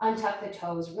 untuck the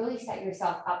toes, really set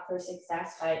yourself up for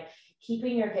success by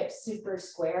keeping your hips super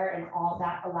square, and all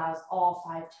that allows all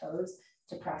 5 toes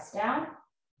to press down.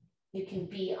 You can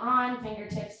be on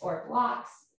fingertips or blocks,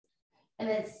 and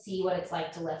then see what it's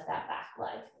like to lift that back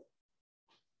leg.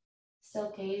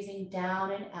 Still gazing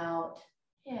down and out.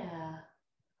 Yeah.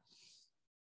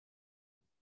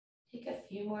 Take a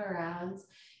few more rounds.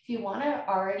 If you want to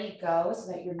already go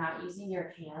so that you're not using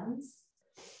your hands,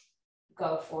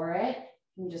 go for it.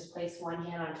 You can just place one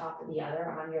hand on top of the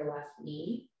other on your left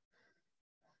knee.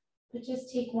 But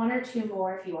just take 1 or 2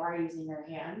 more if you are using your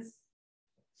hands.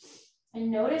 And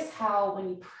notice how when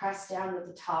you press down with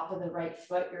the top of the right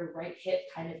foot, your right hip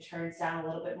kind of turns down a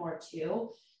little bit more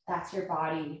too. That's your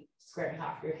body squaring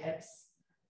off your hips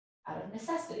out of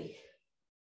necessity.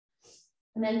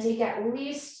 And then take at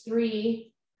least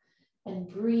 3 and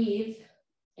breathe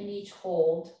in each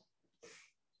hold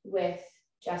with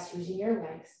just using your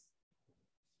legs.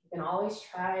 You can always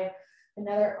try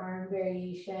another arm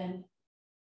variation.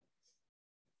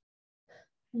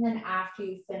 And then after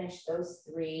you finish those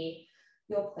 3,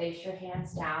 you'll place your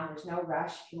hands down. There's no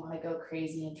rush if you want to go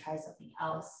crazy and try something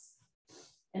else.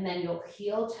 And then you'll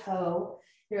heel toe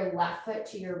your left foot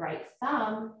to your right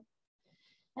thumb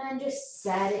and just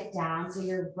set it down so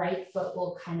your right foot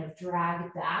will kind of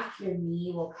drag back. Your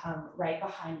knee will come right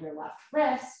behind your left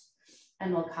wrist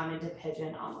and will come into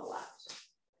pigeon on the left.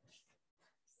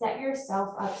 Set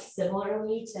yourself up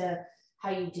similarly to how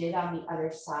you did on the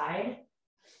other side.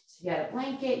 So if you got a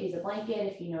blanket, use a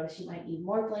blanket. If you notice you might need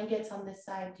more blankets on this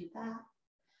side, do that.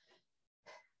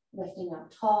 Lifting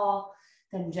up tall,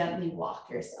 then gently walk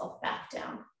yourself back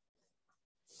down.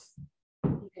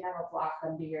 You can have a block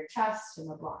under your chest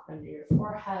and a block under your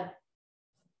forehead.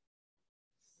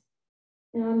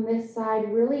 And on this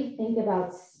side, really think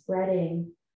about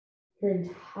spreading your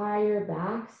entire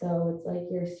back. So it's like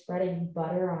you're spreading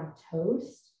butter on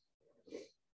toast.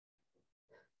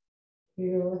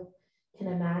 You can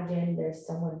imagine there's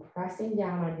someone pressing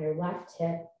down on your left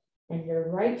hip and your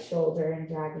right shoulder and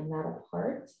dragging that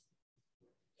apart.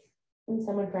 And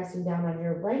someone pressing down on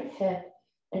your right hip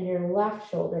and your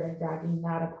left shoulder and dragging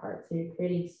that apart. So you're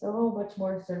creating so much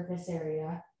more surface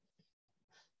area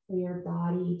for your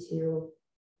body to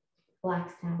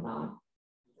flex down on,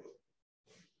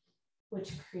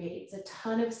 which creates a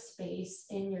ton of space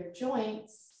in your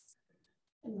joints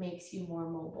and makes you more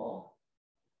mobile.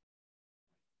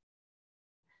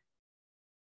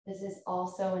 This is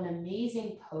also an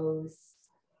amazing pose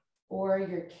for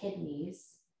your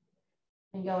kidneys.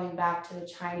 And going back to the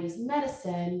Chinese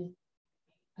medicine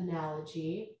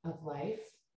analogy of life,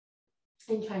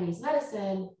 in Chinese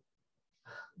medicine,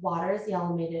 water is the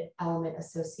element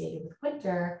associated with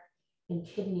winter, and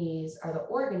kidneys are the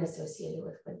organ associated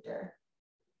with winter.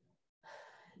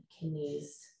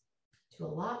 Kidneys do a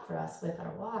lot for us with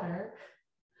our water.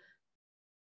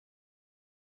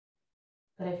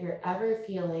 But if you're ever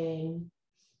feeling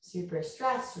super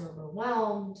stressed or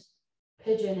overwhelmed,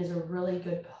 pigeon is a really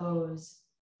good pose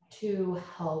to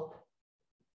help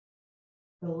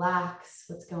relax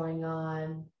what's going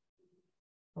on,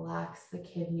 relax the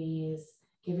kidneys,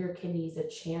 give your kidneys a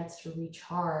chance to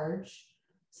recharge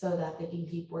so that they can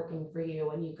keep working for you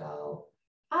when you go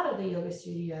out of the yoga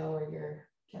studio or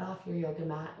get off your yoga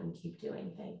mat and keep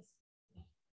doing things.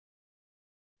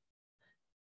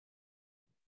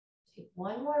 Take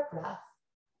 1 more breath.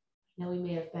 I know we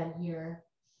may have been here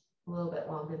a little bit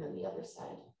longer than the other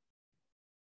side.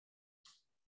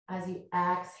 As you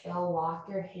exhale, walk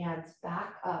your hands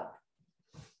back up.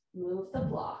 Move the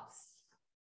blocks.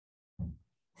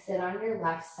 Sit on your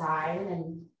left side and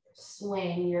then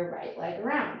swing your right leg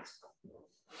around.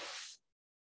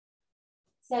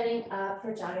 Setting up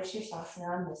for Janu Sirsasana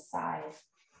on this side.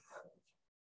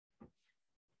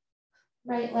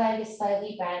 Right leg is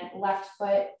slightly bent. Left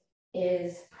foot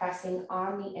is pressing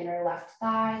on the inner left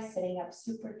thigh, sitting up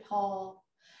super tall,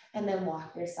 and then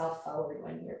walk yourself forward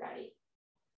when you're ready.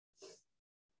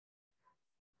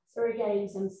 So we're getting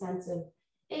some sense of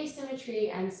asymmetry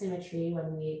and symmetry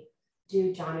when we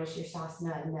do Janu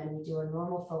Sirsasana and then we do a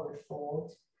normal forward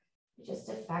fold. It just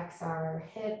affects our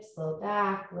hips, low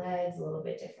back, legs a little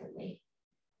bit differently.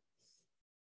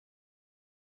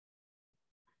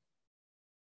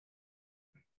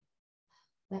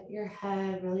 Let your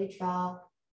head really drop.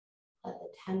 Let the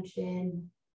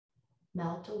tension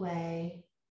melt away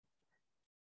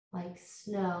like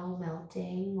snow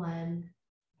melting when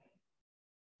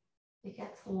it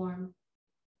gets warm.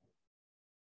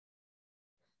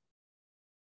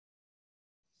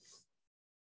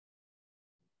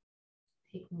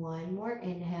 Take one more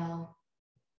inhale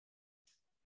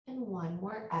and one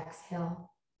more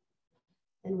exhale.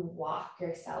 And walk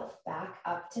yourself back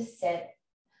up to sit.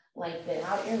 Lengthen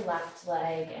out your left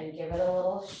leg and give it a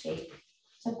little shake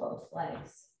to both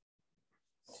legs.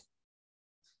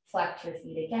 Flex your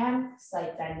feet again,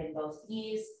 slight bend in both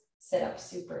knees, sit up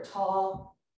super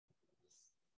tall.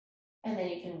 And then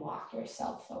you can walk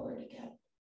yourself forward again.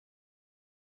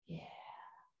 Yeah,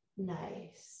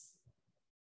 nice.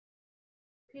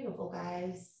 Beautiful,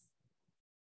 guys.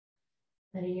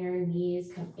 Letting your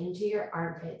knees come into your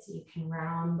armpits so you can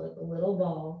round like a little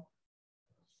ball.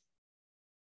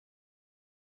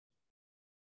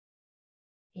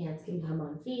 Hands can come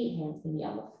on feet, hands can be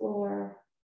on the floor.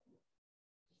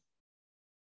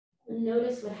 And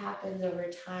notice what happens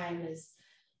over time as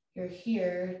you're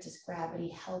here. Does gravity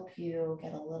help you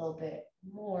get a little bit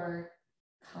more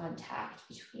contact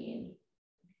between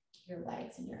your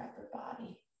legs and your upper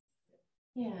body?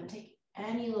 Yeah, and take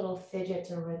any little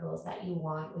fidgets or wiggles that you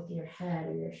want with your head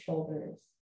or your shoulders.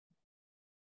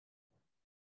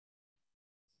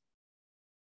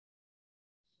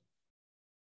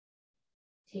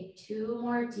 Take 2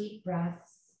 more deep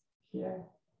breaths here.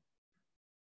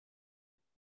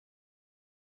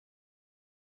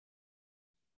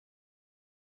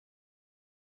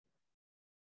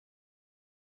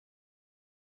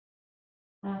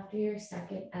 After your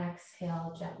second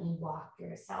exhale, gently walk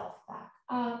yourself back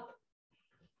up.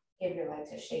 Give your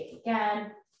legs a shake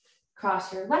again.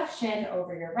 Cross your left shin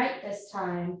over your right this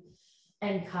time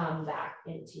and come back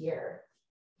into your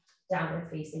downward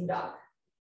facing dog.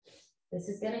 This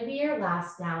is going to be your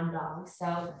last down dog.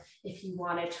 So if you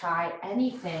want to try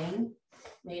anything,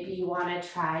 maybe you want to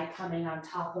try coming on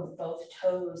top of both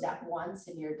toes at once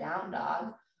in your down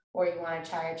dog, or you want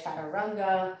to try a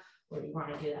chaturanga, or you want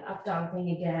to do that up dog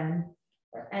thing again,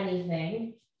 or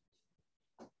anything,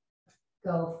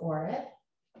 go for it.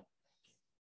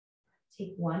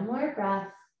 Take one more breath.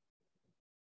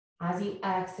 As you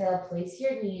exhale, place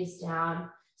your knees down,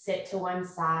 sit to one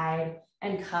side,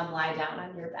 and come lie down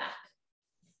on your back.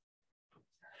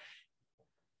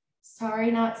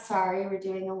 Sorry, not sorry. We're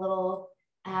doing a little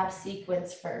ab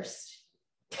sequence first,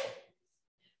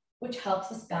 which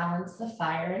helps us balance the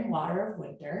fire and water of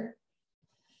winter.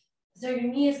 So your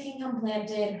knees can come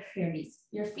planted,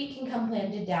 your feet can come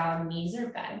planted down, knees are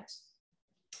bent.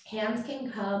 Hands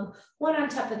can come one on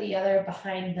top of the other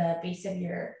behind the base of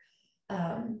your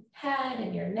head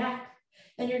and your neck.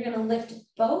 Then you're going to lift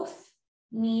both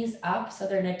knees up so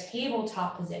they're in a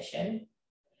tabletop position.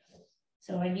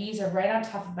 So my knees are right on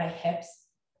top of my hips.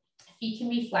 Feet can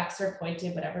be flexed or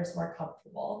pointed, whatever's more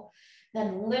comfortable.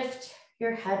 Then lift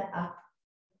your head up.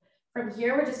 From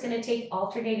here, we're just going to take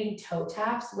alternating toe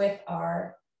taps with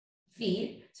our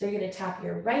feet. So you're going to tap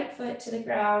your right foot to the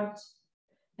ground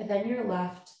and then your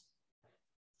left.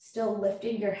 Still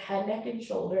lifting your head, neck, and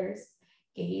shoulders,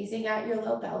 gazing at your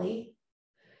low belly.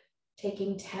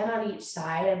 Taking 10 on each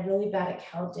side. I'm really bad at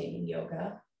counting in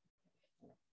yoga,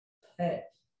 but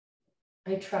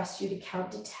I trust you to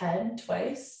count to 10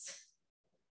 twice,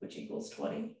 which equals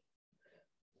 20.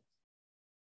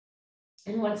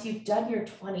 And once you've done your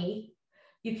 20,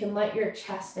 you can let your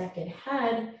chest, neck, and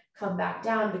head come back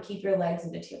down, but keep your legs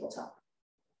in the tabletop.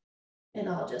 And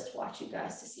I'll just watch you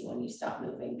guys to see when you stop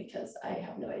moving because I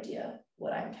have no idea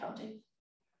what I'm counting.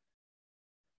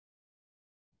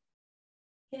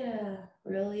 Yeah,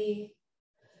 really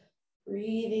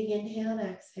breathing, inhale and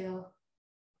exhale.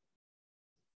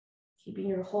 Keeping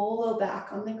your whole low back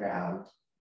on the ground.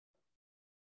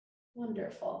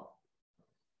 Wonderful.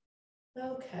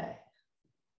 Okay.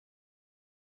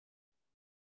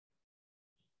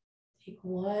 Take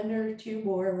 1 or 2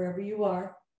 more wherever you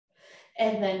are.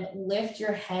 And then lift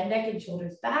your head, neck, and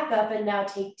shoulders back up. And now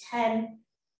take 10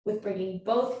 with bringing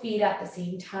both feet at the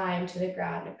same time to the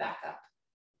ground and back up.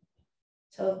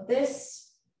 So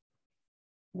this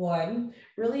one,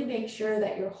 really make sure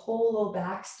that your whole low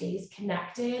back stays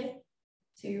connected.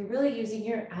 So you're really using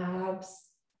your abs.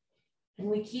 And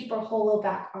we keep our whole low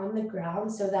back on the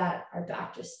ground so that our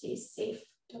back just stays safe.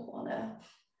 Don't want to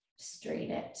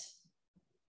strain it.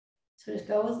 So just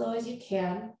go as low as you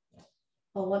can.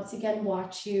 I'll once again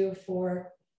watch you for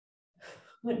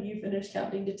when you finish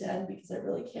counting to 10, because I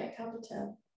really can't count to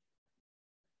 10.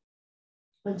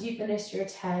 Once you finish your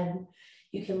 10,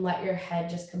 you can let your head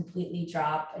just completely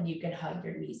drop and you can hug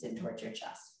your knees in towards your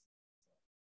chest.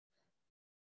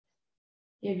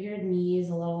 Give your knees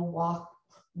a little rock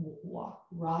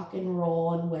and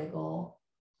roll and wiggle.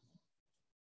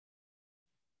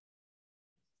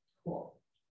 Cool.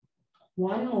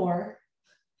 One more.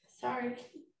 Sorry.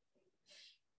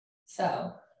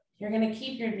 So you're going to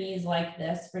keep your knees like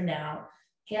this for now.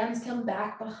 Hands come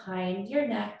back behind your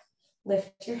neck.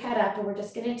 Lift your head up, and we're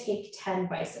just going to take 10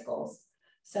 bicycles.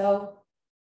 So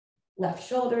left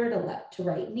shoulder to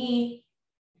right knee,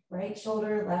 right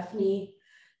shoulder, left knee.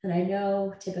 And I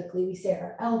know typically we say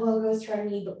our elbow goes to our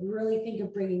knee, but really think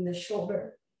of bringing the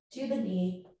shoulder to the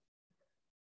knee.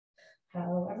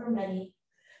 However many.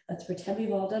 Let's pretend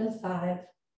we've all done 5,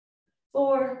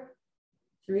 4,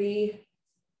 3,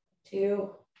 2,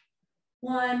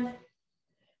 1.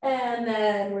 And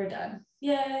then we're done.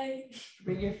 Yay.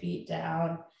 Bring your feet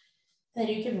down. Then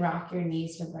you can rock your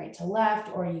knees from right to left,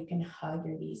 or you can hug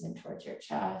your knees in towards your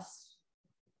chest.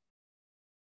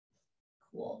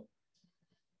 Cool.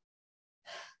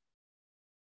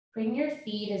 Bring your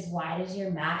feet as wide as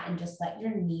your mat and just let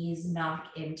your knees knock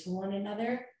into one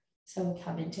another. So we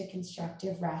come into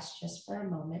constructive rest just for a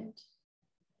moment.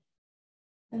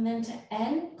 And then to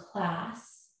end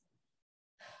class,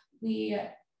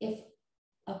 if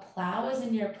a plow is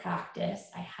in your practice,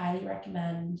 I highly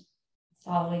recommend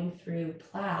following through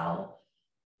plow.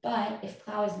 But if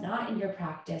plow is not in your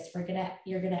practice,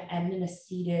 you're gonna end in a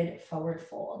seated forward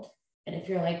fold. And if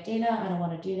you're like, Dana, I don't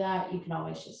want to do that, you can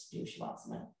always just do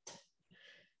Shavasana.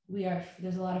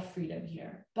 There's a lot of freedom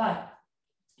here. But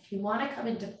if you want to come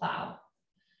into plow,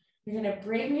 you're going to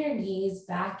bring your knees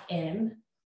back in.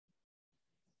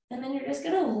 And then you're just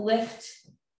going to lift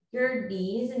your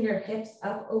knees and your hips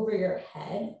up over your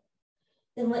head.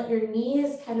 Then let your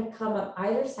knees kind of come up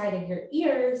either side of your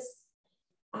ears.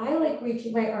 I like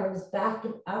reaching my arms back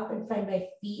and up and find my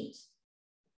feet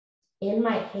in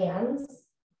my hands.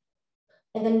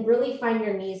 And then really find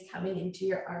your knees coming into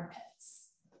your armpits.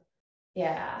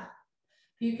 Yeah.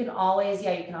 You can always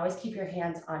keep your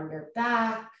hands on your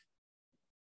back.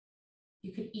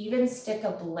 You could even stick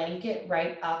a blanket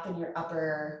right up in your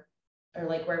upper, or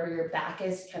like wherever your back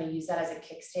is, kind of use that as a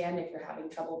kickstand if you're having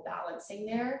trouble balancing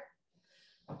there.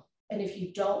 And if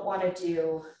you don't want to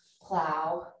do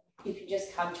plow, you can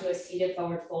just come to a seated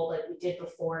forward fold like we did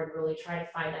before and really try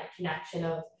to find that connection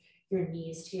of your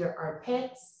knees to your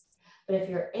armpits. But if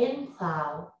you're in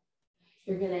plow,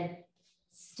 you're going to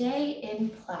stay in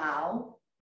plow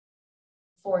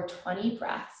for 20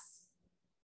 breaths.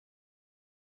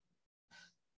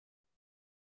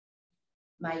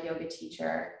 My yoga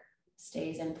teacher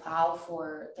stays in plow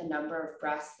for the number of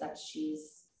breaths that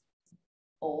she's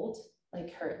old,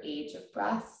 like her age of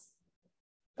breaths.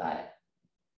 But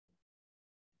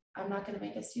I'm not going to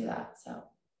make us do that. So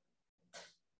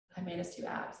I made us do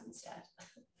abs instead.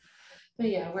 But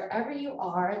yeah, wherever you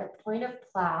are, the point of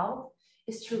plow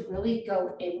is to really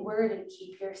go inward and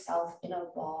keep yourself in a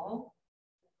ball.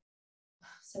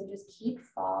 So just keep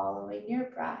following your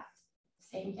breath.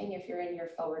 Same thing if you're in your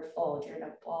forward fold, you're in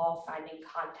a ball, finding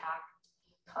contact.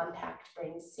 Contact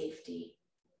brings safety.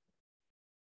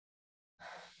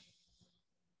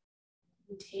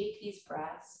 And take these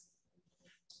breaths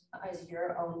as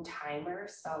your own timer.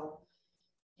 So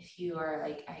if you are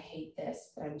like, I hate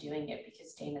this, but I'm doing it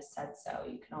because Dana said so,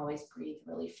 you can always breathe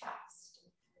really fast.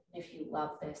 If you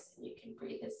love this, you can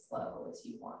breathe as slow as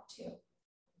you want to.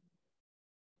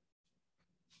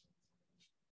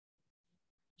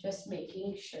 Just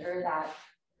making sure that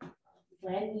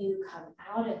when you come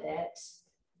out of it,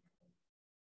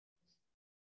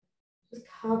 just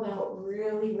come out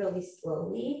really, really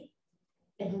slowly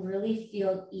and really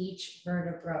feel each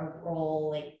vertebra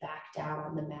rolling back down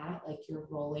on the mat like you're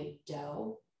rolling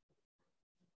dough.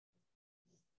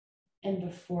 And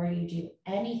before you do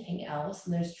anything else,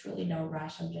 and there's truly no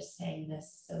rush, I'm just saying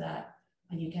this so that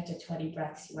when you get to 20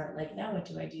 breaths, you aren't like, now what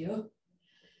do I do?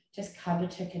 Just come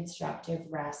into constructive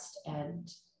rest and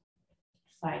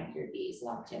find your knees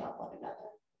locked in on one another.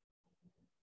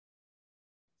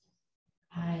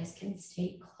 Eyes can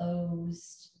stay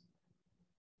closed.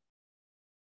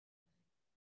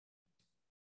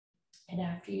 And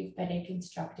after you've been in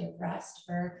constructive rest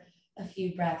for a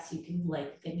few breaths, you can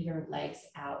lengthen your legs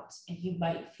out. And you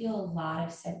might feel a lot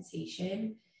of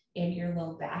sensation in your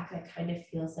low back that kind of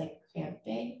feels like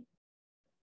cramping.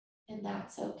 And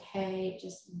that's okay. It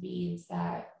just means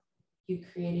that you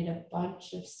created a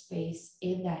bunch of space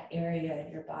in that area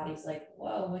and your body's like,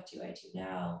 whoa, what do I do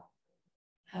now?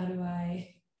 How do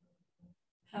I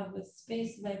have the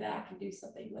space in my back and do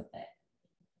something with it.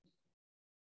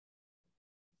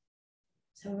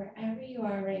 So wherever you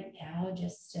are right now,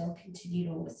 just still continue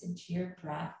to listen to your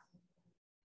breath,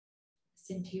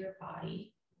 listen to your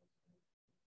body,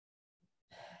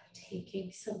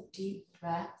 taking some deep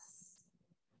breaths.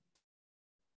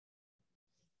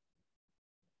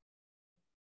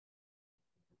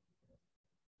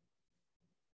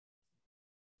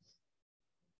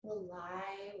 We'll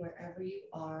lie wherever you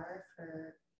are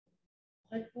for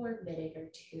one more minute or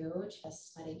two,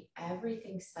 just letting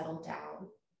everything settle down.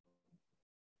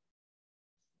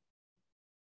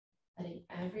 Letting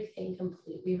everything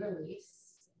completely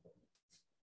release.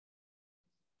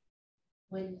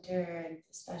 Winter, and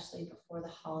especially before the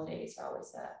holidays, are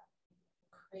always a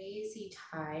crazy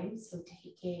time. So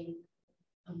taking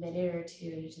a minute or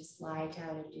two to just lie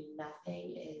down and do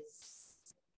nothing is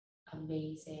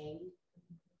amazing.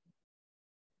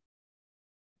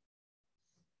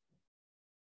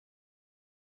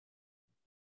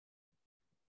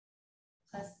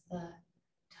 Plus, the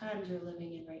times we're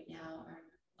living in right now are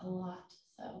a lot,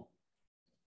 so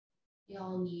we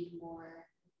all need more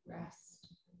rest.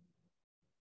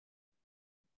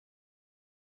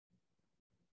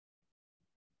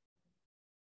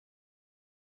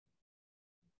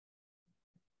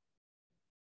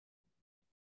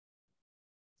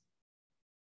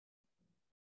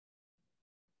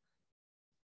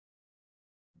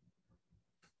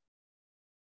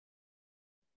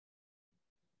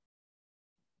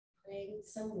 Bring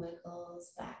some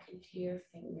wiggles back into your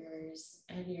fingers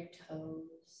and your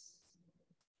toes.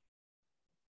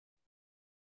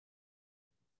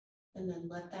 And then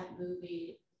let that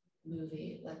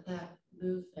let that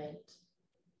movement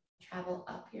travel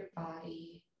up your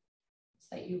body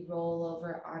so that you roll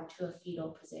over onto a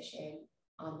fetal position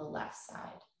on the left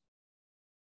side.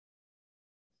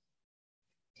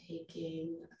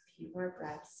 Taking a few more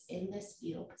breaths in this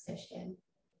fetal position.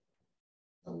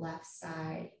 The left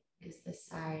side is the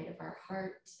side of our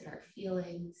heart and our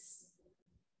feelings.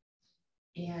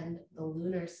 And the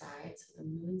lunar side, so the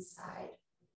moon side,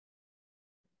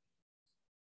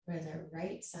 where the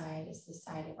right side is the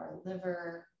side of our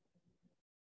liver,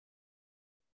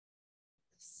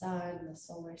 the sun, the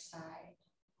solar side,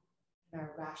 and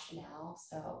our rationale.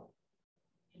 So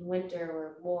in winter,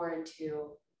 we're more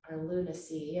into our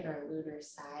lunacy and our lunar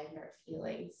side and our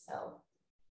feelings. So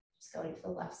just going to the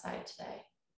left side today.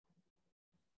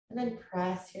 And then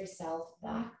press yourself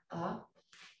back up,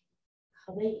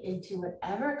 coming into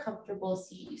whatever comfortable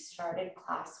seat you started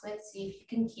class with. See if you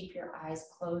can keep your eyes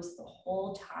closed the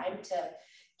whole time to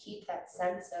keep that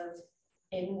sense of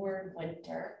inward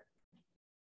winter.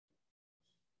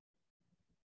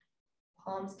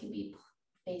 Palms can be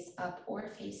face up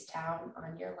or face down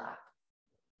on your lap.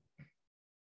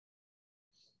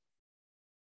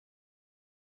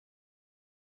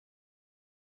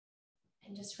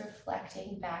 And just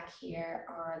reflecting back here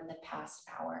on the past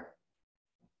hour.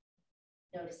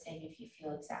 Noticing if you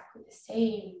feel exactly the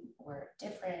same or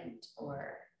different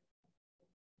or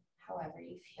however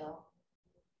you feel.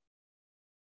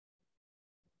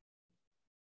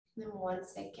 And then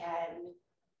once again,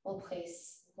 we'll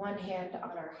place one hand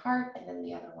on our heart and then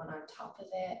the other one on top of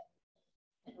it.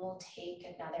 And we'll take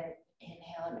another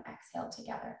inhale and exhale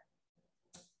together.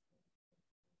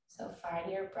 So find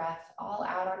your breath all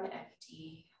out on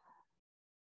empty.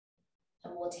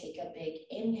 And we'll take a big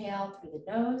inhale through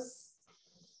the nose.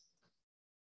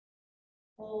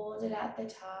 Hold it at the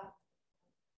top.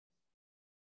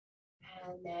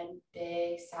 And then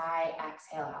big sigh,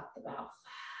 exhale out the mouth.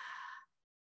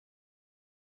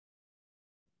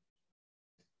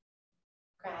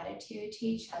 Gratitude to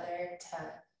each other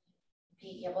to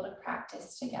being able to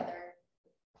practice together.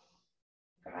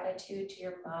 Gratitude to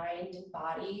your mind and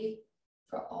body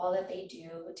for all that they do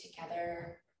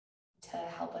together to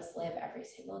help us live every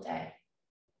single day.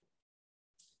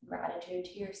 Gratitude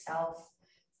to yourself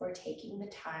for taking the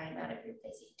time out of your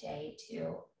busy day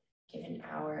to give an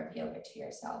hour of yoga to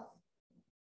yourself.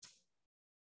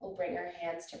 We'll bring our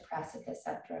hands to press at the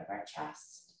center of our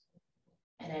chest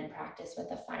and then practice with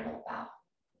a final bow.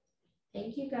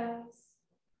 Thank you, guys.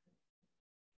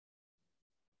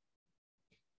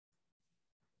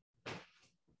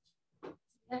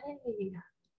 Yay.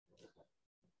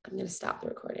 I'm going to stop the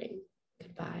recording.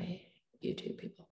 Goodbye, YouTube people.